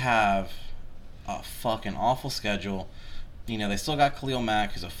 They have a fucking awful schedule. They still got Khalil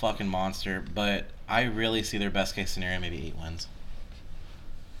Mack, who's a fucking monster, but I really see their best case scenario maybe 8 wins.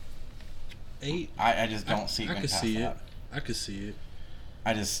 8? I just don't see it I going could past see that. it. I could see it.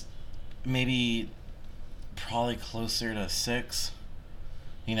 I just maybe probably closer to 6.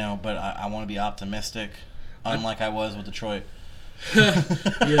 But I want to be optimistic, unlike I was with Detroit.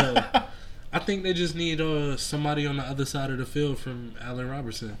 Yeah. I think they just need somebody on the other side of the field from Allen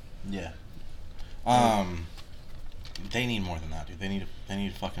Robertson. Yeah. They need more than that, dude. They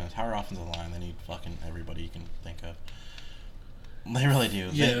need fucking entire offensive line. They need fucking everybody you can think of. They really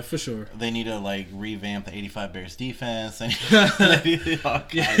do. Yeah, for sure. They need to revamp the 85 Bears defense. They need all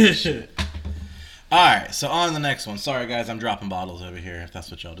kinds of shit. All right, so on to the next one. Sorry, guys, I'm dropping bottles over here. If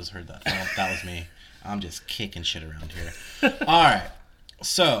that's what y'all just heard that from, that was me. I'm just kicking shit around here. All right,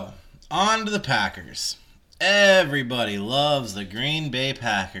 so on to the Packers. Everybody loves the Green Bay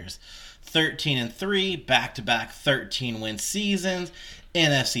Packers. 13-3, back-to-back 13-win seasons.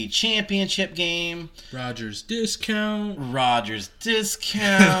 NFC Championship game. Rodgers discount.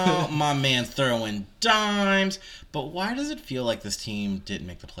 My man throwing dimes. But why does it feel like this team didn't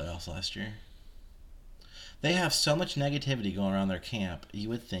make the playoffs last year? They have so much negativity going around their camp. You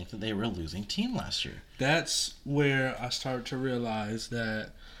would think that they were a losing team last year. That's where I start to realize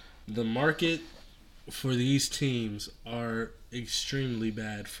that the market for these teams are extremely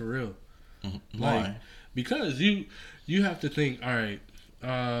bad for real. Mm-hmm. Why? Because you have to think, all right,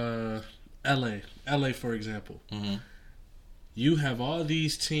 LA for example. Mm-hmm. You have all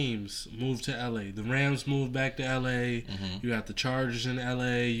these teams move to LA. The Rams moved back to LA. Mm-hmm. You got the Chargers in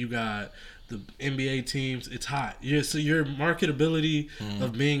LA. You got the NBA teams. It's hot. So your marketability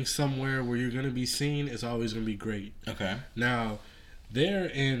of being somewhere where you're going to be seen is always going to be great. Okay. Now, they're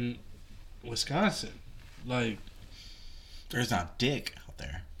in Wisconsin. There's not dick out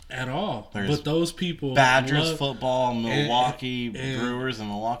there. At all. There's but those people Badgers football, Milwaukee and Brewers, and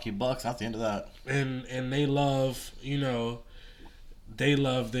Milwaukee Bucks. That's the end of that. And they love, they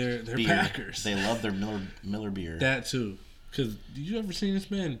love their beer. Packers. They love their Miller beer. That too. Because did you ever see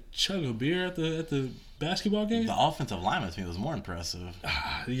this man chug a beer at the basketball game? The offensive lineman to me was more impressive.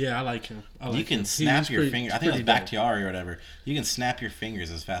 Yeah, I like him. You can snap your fingers. I think it was Bakhtiari or whatever. You can snap your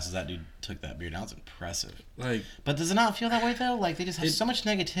fingers as fast as that dude took that beer down. It's impressive. But does it not feel that way though? They just have so much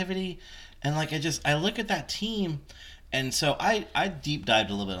negativity, and I look at that team, and so I deep dived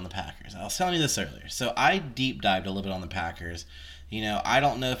a little bit on the Packers. I was telling you this earlier. So I deep dived a little bit on the Packers. I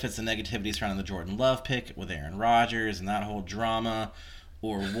don't know if it's the negativity surrounding the Jordan Love pick with Aaron Rodgers and that whole drama,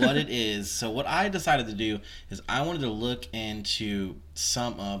 or what it is. So what I decided to do is I wanted to look into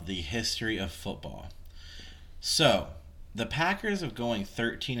some of the history of football. So the Packers of going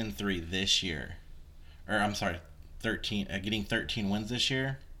 13-3 this year, or I'm sorry, getting 13 wins this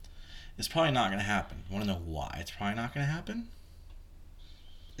year, is probably not going to happen. You want to know why it's probably not going to happen?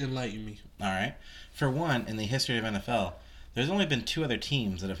 Enlighten me. All right. For one, in the history of NFL, there's only been 2 other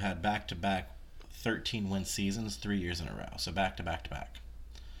teams that have had back-to-back 13-win seasons 3 years in a row. So back-to-back-to-back.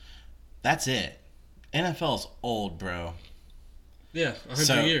 That's it. NFL's old, bro. Yeah,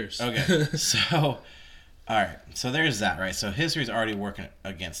 100 years. Okay. So, all right. So there's that, right? So history's already working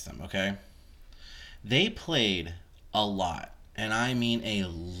against them, okay? They played a lot, and I mean a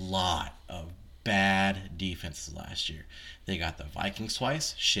lot of bad defenses last year. They got the Vikings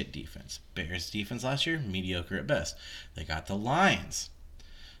twice, shit defense. Bears defense last year, mediocre at best. They got the Lions.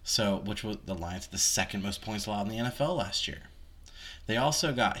 So, which was the Lions the second most points allowed in the NFL last year. They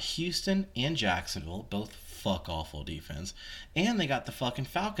also got Houston and Jacksonville, both fuck awful defense, and they got the fucking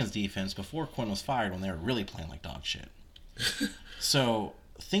Falcons defense before Quinn was fired when they were really playing like dog shit. So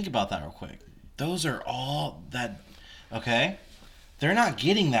think about that real quick. Those are all that, okay? They're not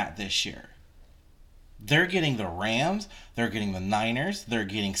getting that this year. They're getting the Rams. They're getting the Niners. They're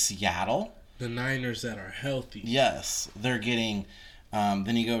getting Seattle. The Niners that are healthy. Yes. They're getting,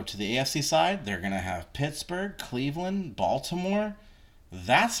 then you go to the AFC side. They're going to have Pittsburgh, Cleveland, Baltimore.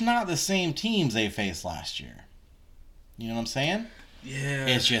 That's not the same teams they faced last year. You know what I'm saying? Yeah.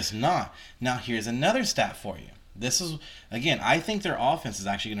 It's just not. Now, here's another stat for you. This is, again, I think their offense is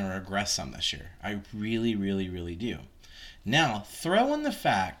actually going to regress some this year. I really, really, really do. Now, throw in the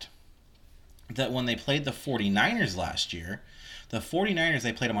fact that when they played the 49ers last year, the 49ers,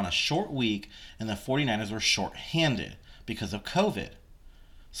 they played them on a short week, and the 49ers were short-handed because of COVID.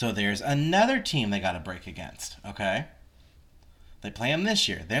 So there's another team they got to break against, okay? They play them this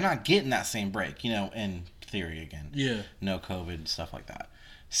year. They're not getting that same break, in theory again. Yeah. No COVID, stuff like that.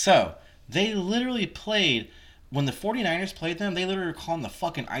 So, they literally played, when the 49ers played them, they literally were calling the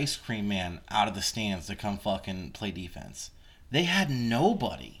fucking ice cream man out of the stands to come fucking play defense. They had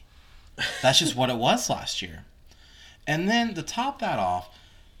nobody. That's just what it was last year. And then to top that off,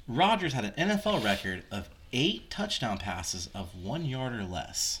 Rodgers had an NFL record of 8 touchdown passes of 1 yard or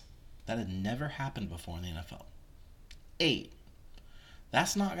less. That had never happened before in the NFL. 8.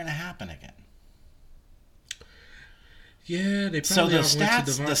 That's not going to happen again. Yeah, they probably went to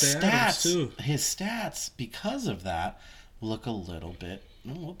Devontae Adams too. His stats, because of that, look a little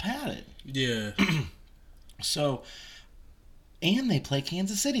padded. Yeah. So, and they play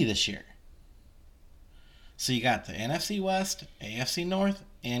Kansas City this year. So you got the NFC West, AFC North,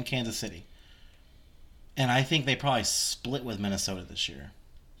 and Kansas City. And I think they probably split with Minnesota this year.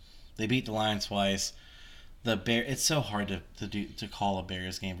 They beat the Lions twice. It's so hard to call a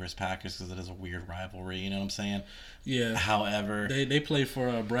Bears game versus Packers because it is a weird rivalry. You know what I'm saying? Yeah. However, they play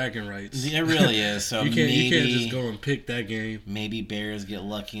for bragging rights. It really is. So you can't just go and pick that game. Maybe Bears get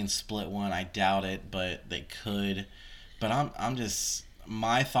lucky and split one. I doubt it, but they could. But I'm just,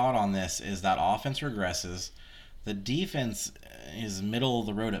 my thought on this is that offense regresses. The defense is middle of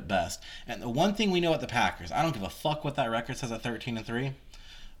the road at best. And the one thing we know at the Packers, I don't give a fuck what that record says at 13-3.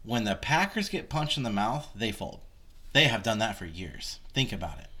 When the Packers get punched in the mouth, they fold. They have done that for years. Think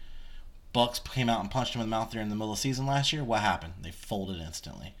about it. Bucks came out and punched them in the mouth during the middle of the season last year. What happened? They folded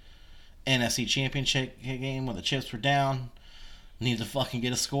instantly. NFC Championship game when the chips were down, needed to fucking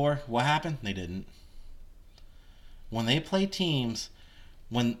get a score. What happened? They didn't. When they play teams,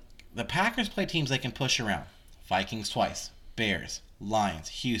 when the Packers play teams they can push around, Vikings twice, Bears, Lions,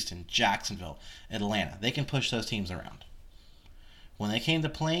 Houston, Jacksonville, Atlanta, they can push those teams around. When they came to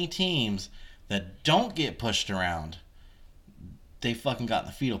playing teams that don't get pushed around, they fucking got in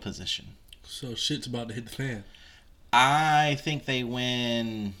the fetal position. So shit's about to hit the fan. I think they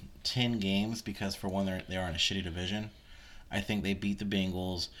win 10 games because, for one, they are in a shitty division. I think they beat the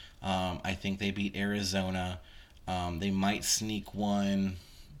Bengals. I think they beat Arizona. They might sneak one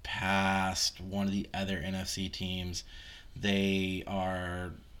past one of the other NFC teams. They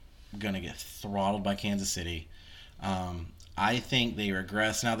are going to get throttled by Kansas City. I think they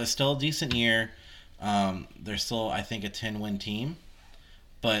regress. Now, they're still a decent year. They're still, I think, a 10-win team.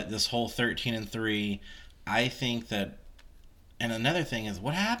 But this whole 13-3, I think that... And another thing is,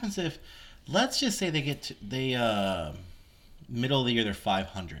 what happens if... Let's just say they get to... middle of the year, they're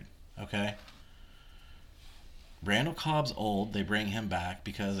 500. Okay? Randall Cobb's old. They bring him back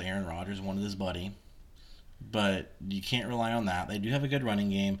because Aaron Rodgers wanted his buddy. But you can't rely on that. They do have a good running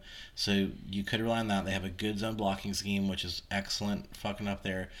game, so you could rely on that. They have a good zone blocking scheme, which is excellent fucking up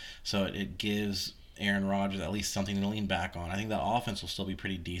there. So it gives Aaron Rodgers at least something to lean back on. I think that offense will still be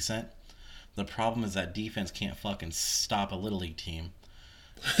pretty decent. The problem is that defense can't fucking stop a Little League team.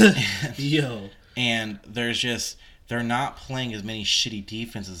 And they're not playing as many shitty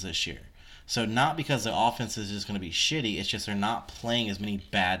defenses this year. So not because the offense is just going to be shitty, it's just they're not playing as many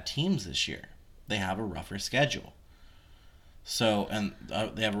bad teams this year. They have a rougher schedule. So, and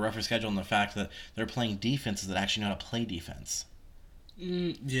they have a rougher schedule in the fact that they're playing defenses that actually know how to play defense.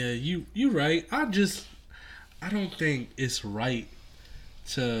 Yeah, you're right. I don't think it's right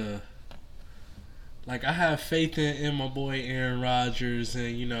to... Like, I have faith in my boy Aaron Rodgers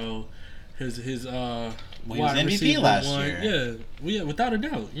and, his he was wide MVP receiver last one. year. Yeah, without a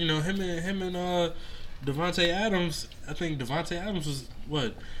doubt. Him and Devontae Adams. I think Devontae Adams was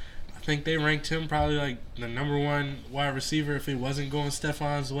what? I think they ranked him probably like the number one wide receiver if it wasn't going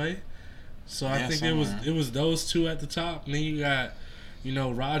Stefan's way. So I think it was those two at the top. And then you got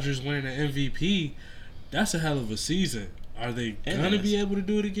Rodgers winning an MVP, that's a hell of a season. Are they going to be able to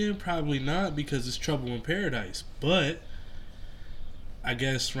do it again? Probably not, because it's trouble in paradise. But I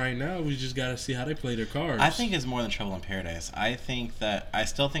guess right now we just got to see how they play their cards. I think it's more than trouble in paradise. I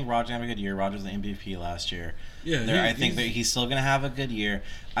still think Rodgers had a good year. Rodgers was the MVP last year. Yeah, I think that he's still going to have a good year.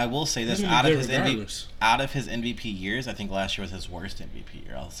 I will say this, out of his MVP years, I think last year was his worst MVP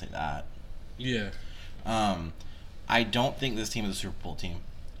year. I'll say that. Yeah. I don't think this team is a Super Bowl team.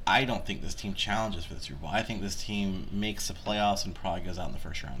 I don't think this team challenges for the Super Bowl. I think this team makes the playoffs and probably goes out in the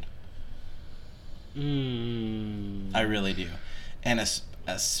first round. I really do. And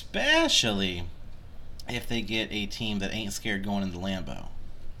especially if they get a team that ain't scared going into Lambeau.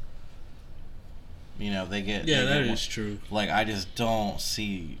 They get... Yeah, that is true. Like, I just don't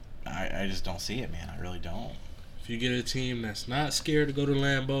see... I just don't see it, man. I really don't. If you get a team that's not scared to go to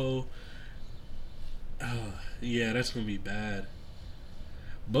Lambeau, yeah, that's going to be bad.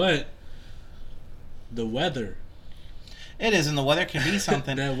 But the weather... It is, and the weather could be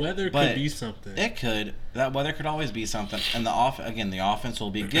something. That weather could be something. It could. That weather could always be something. And the offense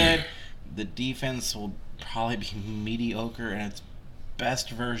will be good. The defense will probably be mediocre, and its best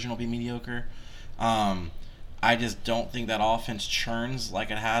version will be mediocre. I just don't think that offense churns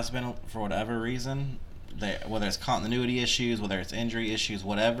like it has been for whatever reason. Whether it's continuity issues, whether it's injury issues,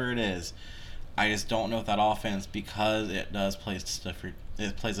 whatever it is, I just don't know if that offense, because it does play stiffer.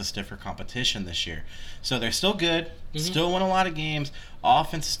 It plays a stiffer competition this year. So they're still good, still win a lot of games.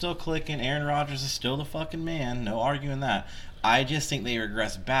 Offense is still clicking. Aaron Rodgers is still the fucking man. No arguing that. I just think they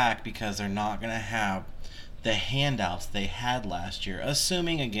regress back because they're not going to have the handouts they had last year.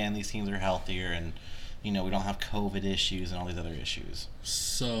 Assuming, again, these teams are healthier and, we don't have COVID issues and all these other issues.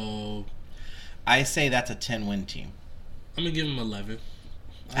 So I say that's a 10-win team. I'm going to give them 11.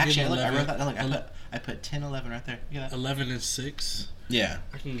 Actually, look, I wrote that. Look, I put 10-11 right there. 11-6. Yeah.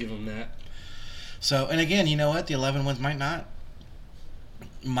 I can give them that. So, and again, you know what? The 11 wins might not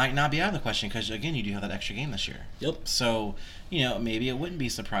be out of the question because, again, you do have that extra game this year. Yep. So, maybe it wouldn't be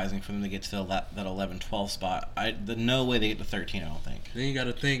surprising for them to get to that 11-12 spot. No way they get to 13, I don't think. Then you got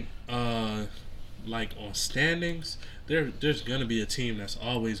to think, like, on standings, there's going to be a team that's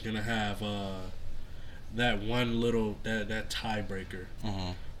always going to have that one little, that tiebreaker.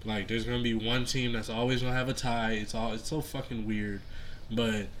 Mm-hmm. Like, there's going to be one team that's always going to have a tie. It's so fucking weird.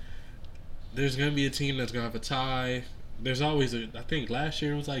 But there's going to be a team that's going to have a tie. There's always I think last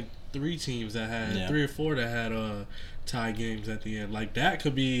year it was like 3 teams that had, 3 or 4 that had tie games at the end. Like, that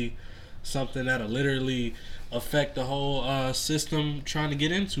could be something that'll literally affect the whole system trying to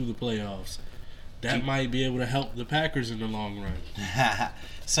get into the playoffs. That might be able to help the Packers in the long run.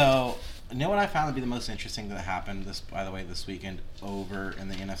 So... You know what I found to be the most interesting that happened, this weekend over in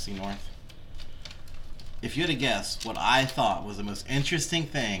the NFC North? If you had to guess what I thought was the most interesting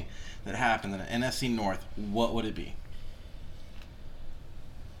thing that happened in the NFC North, what would it be?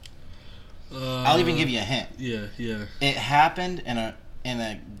 I'll even give you a hint. Yeah. It happened in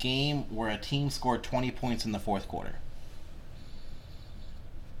a game where a team scored 20 points in the fourth quarter.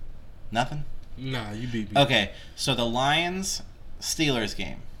 Nothing? Nah, you beat me. Okay, so the Lions-Steelers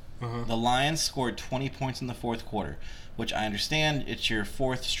game. Uh-huh. The Lions scored 20 points in the fourth quarter, which I understand it's your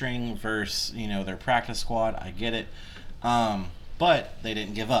fourth string versus, their practice squad. I get it. But they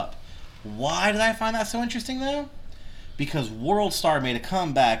didn't give up. Why did I find that so interesting, though? Because World Star made a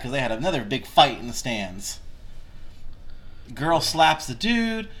comeback because they had another big fight in the stands. Girl slaps the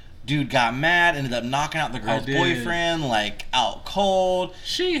dude. Dude got mad, ended up knocking out the girl's boyfriend, like, out cold.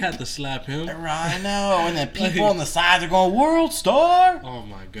 She had to slap him. I know. And then people on the sides are going, World Star! Oh,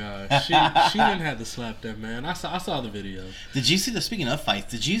 my gosh. She didn't have to slap that man. I saw the video. Speaking of fights,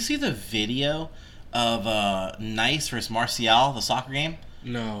 did you see the video of Nice versus Martial, the soccer game?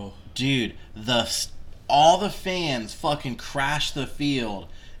 No. Dude, all the fans fucking crashed the field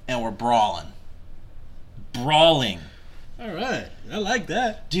and were brawling. All right. I like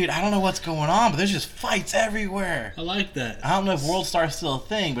that. Dude, I don't know what's going on, but there's just fights everywhere. I like that. I don't know if World Star's still a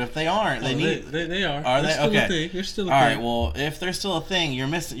thing, but if they aren't, they need... They are. Are they? Okay. They're still a thing. All right, well, if they're still a thing, you're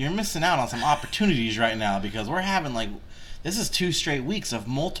missing out on some opportunities right now because we're having, like... This is 2 straight weeks of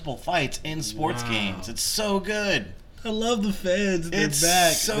multiple fights in sports games. It's so good. I love the fans. They're it's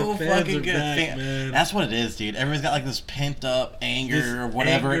back. so fucking good. Man. That's what it is, dude. Everyone's got like this pent up anger or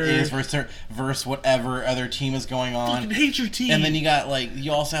whatever it is versus whatever other team is going on. Fucking hate your team. And then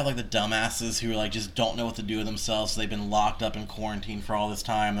you also have like the dumbasses who are like just don't know what to do with themselves. So they've been locked up in quarantine for all this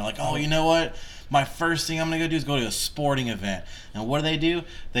time. They're like, oh, you know what? My first thing I'm gonna go do is go to a sporting event. And what do?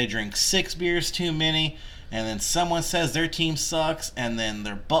 They drink 6 beers too many. and then someone says their team sucks, and then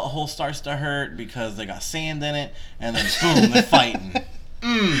their butthole starts to hurt because they got sand in it, and then boom, they're fighting.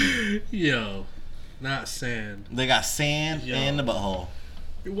 Yo, not sand. They got sand in the butthole.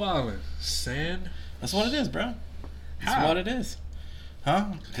 You're wildin'. Sand? That's what it is, bro. That's How? what it is.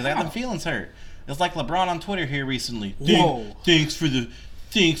 Huh? Because I got them feelings hurt. It's like LeBron on Twitter here recently. Whoa. Thanks for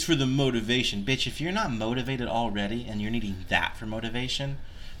the motivation. Bitch, if you're not motivated already and you're needing that for motivation,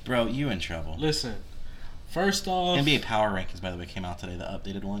 bro, you in trouble. Listen, first off... NBA Power Rankings, by the way, came out today, the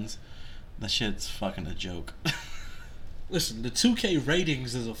updated ones. That shit's fucking a joke. Listen, the 2K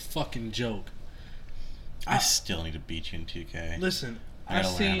ratings is a fucking joke. I still need to beat you in 2K. Listen, I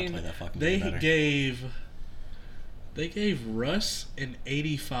gotta learn how to play that fucking game better. They gave Russ an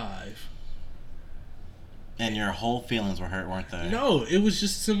 85. And your whole feelings were hurt, weren't they? No, it was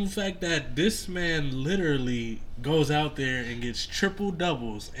just the simple fact that this man literally goes out there and gets triple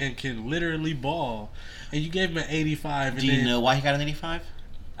doubles and can literally ball, and you gave him an 85. Do you know why he got an 85?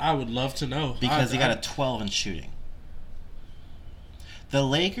 I would love to know. Because he got a 12 in shooting. The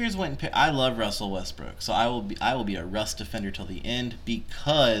Lakers went and I love Russell Westbrook, so I will be a Russ defender till the end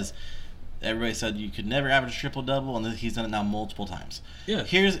because everybody said you could never average a triple double, and he's done it now multiple times. Yeah.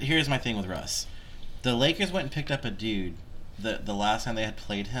 Here's my thing with Russ. The Lakers went and picked up a dude the last time they had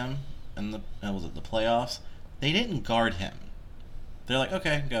played him in the playoffs. They didn't guard him. They're like,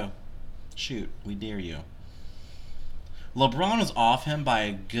 okay, go. Shoot. We dare you. LeBron was off him by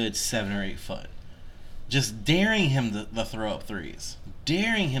a good 7 or 8 foot. Just daring him to throw up threes.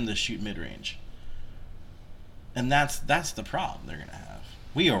 Daring him to shoot mid-range. And that's the problem they're going to have.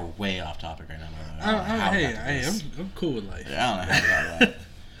 We are way off topic right now. I'm cool with life. Yeah, I don't know how we got that.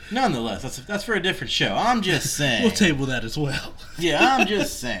 Nonetheless, that's for a different show. I'm just saying. We'll table that as well. Yeah, I'm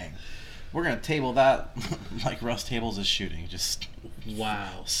just saying. We're going to table that like Russ tables his shooting. Just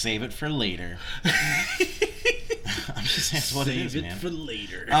wow. Save it for later. I'm just saying that's what it is, man. Save it for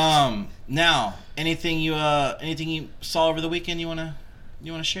later. Now, anything you saw over the weekend you wanna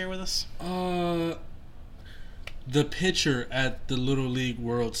share with us? The pitcher at the Little League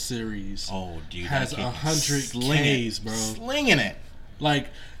World Series. Oh, dude, has 100 Ks, bro. Slinging it. Like,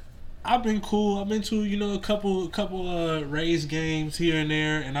 I've been cool. I've been to a couple Rays games here and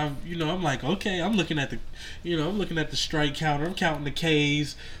there, and I'm like, okay, I'm looking at the strike counter. I'm counting the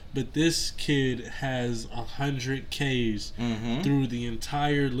Ks, but this kid has 100 Ks through the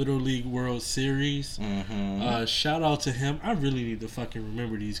entire Little League World Series. Shout out to him. I really need to fucking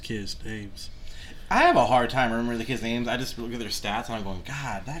remember these kids' names. I have a hard time remembering the kids' names. I just look at their stats and I'm going,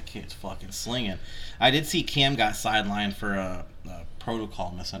 God, that kid's fucking slinging. I did see Cam got sidelined for a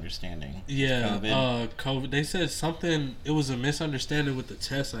protocol misunderstanding. Yeah, COVID. They said something. It was a misunderstanding with the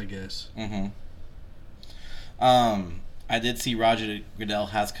test, I guess. I did see Roger Goodell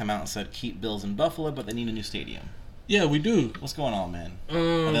has come out and said keep Bills in Buffalo, but they need a new stadium. Yeah, we do. What's going on, man?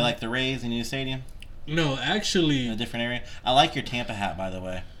 Are they like the Rays in a new stadium? No, actually, in a different area. I like your Tampa hat, by the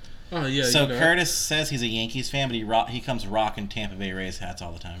way. Oh yeah. So Curtis says he's a Yankees fan, but he comes rocking Tampa Bay Rays hats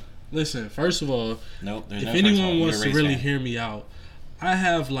all the time. Listen, first of all, if anyone wants to really hear me out, I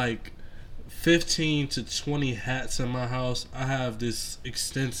have like 15 to 20 hats in my house. I have this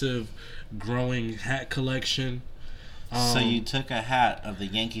extensive growing hat collection. So you took a hat of the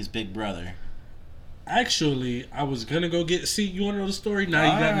Yankees' big brother. Actually, I was gonna go see. You want to know the story? Now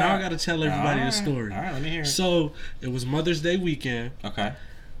I got to tell everybody the story. All right, let me hear it. So it was Mother's Day weekend. Okay.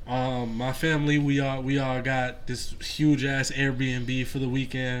 My family, we all got this huge ass Airbnb for the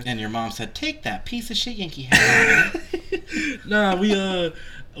weekend. And your mom said, "Take that piece of shit Yankee hat." Nah, we were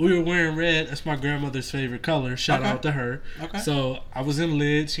wearing red. That's my grandmother's favorite color. Shout out to her. Okay. So I was in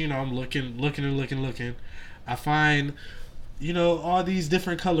Lids. I'm looking. I find, all these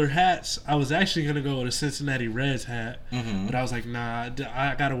different color hats. I was actually gonna go with a Cincinnati Reds hat, but I was like, nah,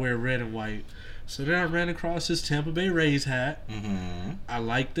 I gotta wear red and white. So then I ran across this Tampa Bay Rays hat. I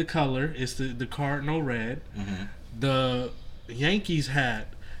like the color. It's the cardinal red. The Yankees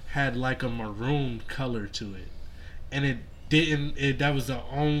hat had like a maroon color to it, and it didn't. That was the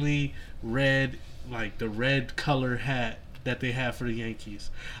only red, like the red color hat that they have for the Yankees.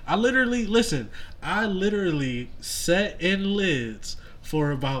 I literally sat in Lids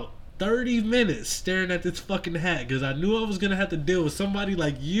for about 30 minutes staring at this fucking hat because I knew I was going to have to deal with somebody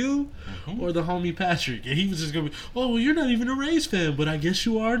like you or the homie Patrick. And he was just going to be, oh, well, you're not even a Rays fan, but I guess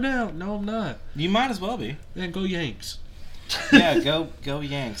you are now. No, I'm not. You might as well be. Man, go Yanks. Yeah, go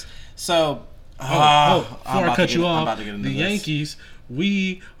Yanks. So, before I cut you off, the Yankees,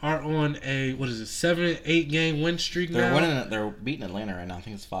 we are on a 7-8 game win streak now? They're beating Atlanta right now. I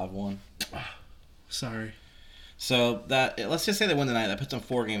think it's 5-1. Sorry. So let's just say they win tonight. That puts them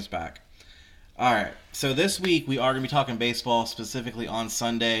 4 games back. All right. So this week we are going to be talking baseball, specifically on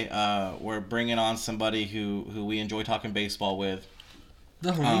Sunday. We're bringing on somebody who we enjoy talking baseball with.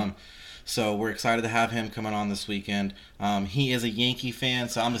 So we're excited to have him coming on this weekend. He is a Yankee fan,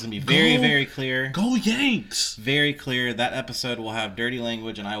 so I'm just going to be very clear. Go Yanks! Very clear. That episode will have dirty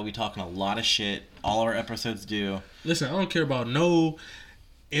language, and I will be talking a lot of shit. All our episodes do. Listen, I don't care about no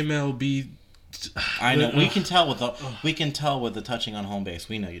MLB. I know. We can tell with the touching on home base.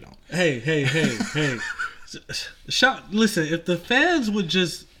 We know you don't. Hey. Listen, if the fans would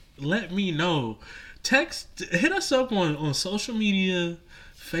just let me know, hit us up on social media,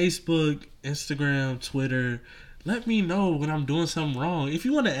 Facebook, Instagram, Twitter. Let me know when I'm doing something wrong. If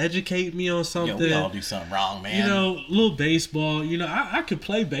you want to educate me on something. We all do something wrong, man. You know, little baseball. You know, I could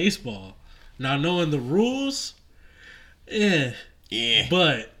play baseball. Now, knowing the rules, yeah.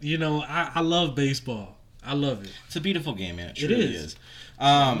 But, you know, I love baseball. I love it. It's a beautiful game, man. It truly is.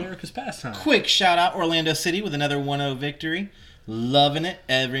 America's pastime. Quick shout out Orlando City with another 1-0 victory. Loving it.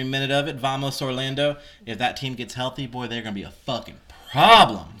 Every minute of it. Vamos Orlando. If that team gets healthy, boy, they're going to be a fucking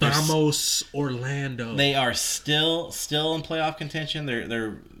problem. Vamos Orlando. They are still in playoff contention.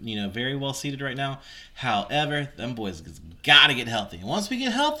 They're very well seated right now. However, them boys got to get healthy. And once we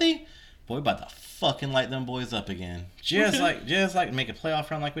get healthy, boy, we're about to fucking light them boys up again. Just like make a playoff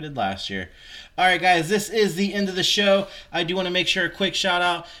run like we did last year. All right, guys, this is the end of the show. I do want to make sure a quick shout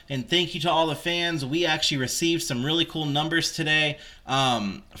out and thank you to all the fans. We actually received some really cool numbers today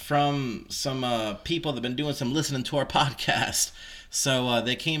from some people that have been doing some listening to our podcast. So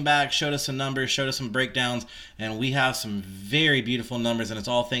they came back, showed us some numbers, showed us some breakdowns, and we have some very beautiful numbers, and it's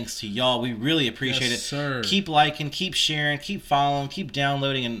all thanks to y'all. We really appreciate it. Sir. Keep liking, keep sharing, keep following, keep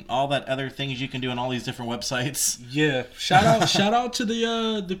downloading, and all that other things you can do on all these different websites. Yeah. Shout out to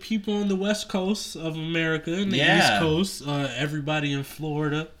the people on the West Coast of America and the East Coast, everybody in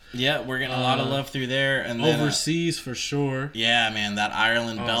Florida. Yeah, we're getting a lot of love through there. And then, overseas, for sure. Yeah, man, that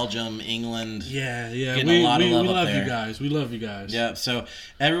Ireland, Belgium, England. Yeah. Getting a lot of love up there. We love you guys. Yeah, so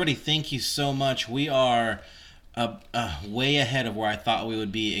everybody, thank you so much. We are way ahead of where I thought we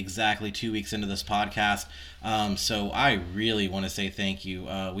would be exactly 2 weeks into this podcast. So I really want to say thank you.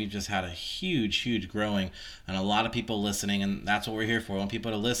 We've just had a huge growing and a lot of people listening, and that's what we're here for. We want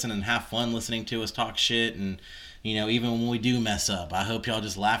people to listen and have fun listening to us talk shit, and even when we do mess up, I hope y'all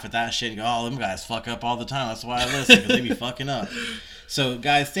just laugh at that shit and go, oh, them guys fuck up all the time. That's why I listen, because they be fucking up. So,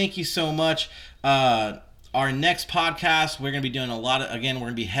 guys, thank you so much. Our next podcast, we're going to be doing we're going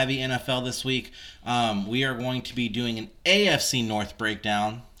to be heavy NFL this week. We are going to be doing an AFC North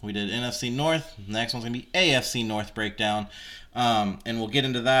breakdown. We did NFC North. Next one's going to be AFC North breakdown. And we'll get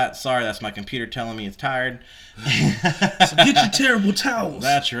into that. Sorry, that's my computer telling me it's tired. So get your terrible towels.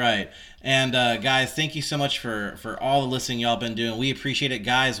 That's right. And guys, thank you so much for all the listening y'all been doing. We appreciate it,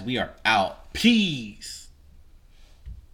 guys. We are out. Peace.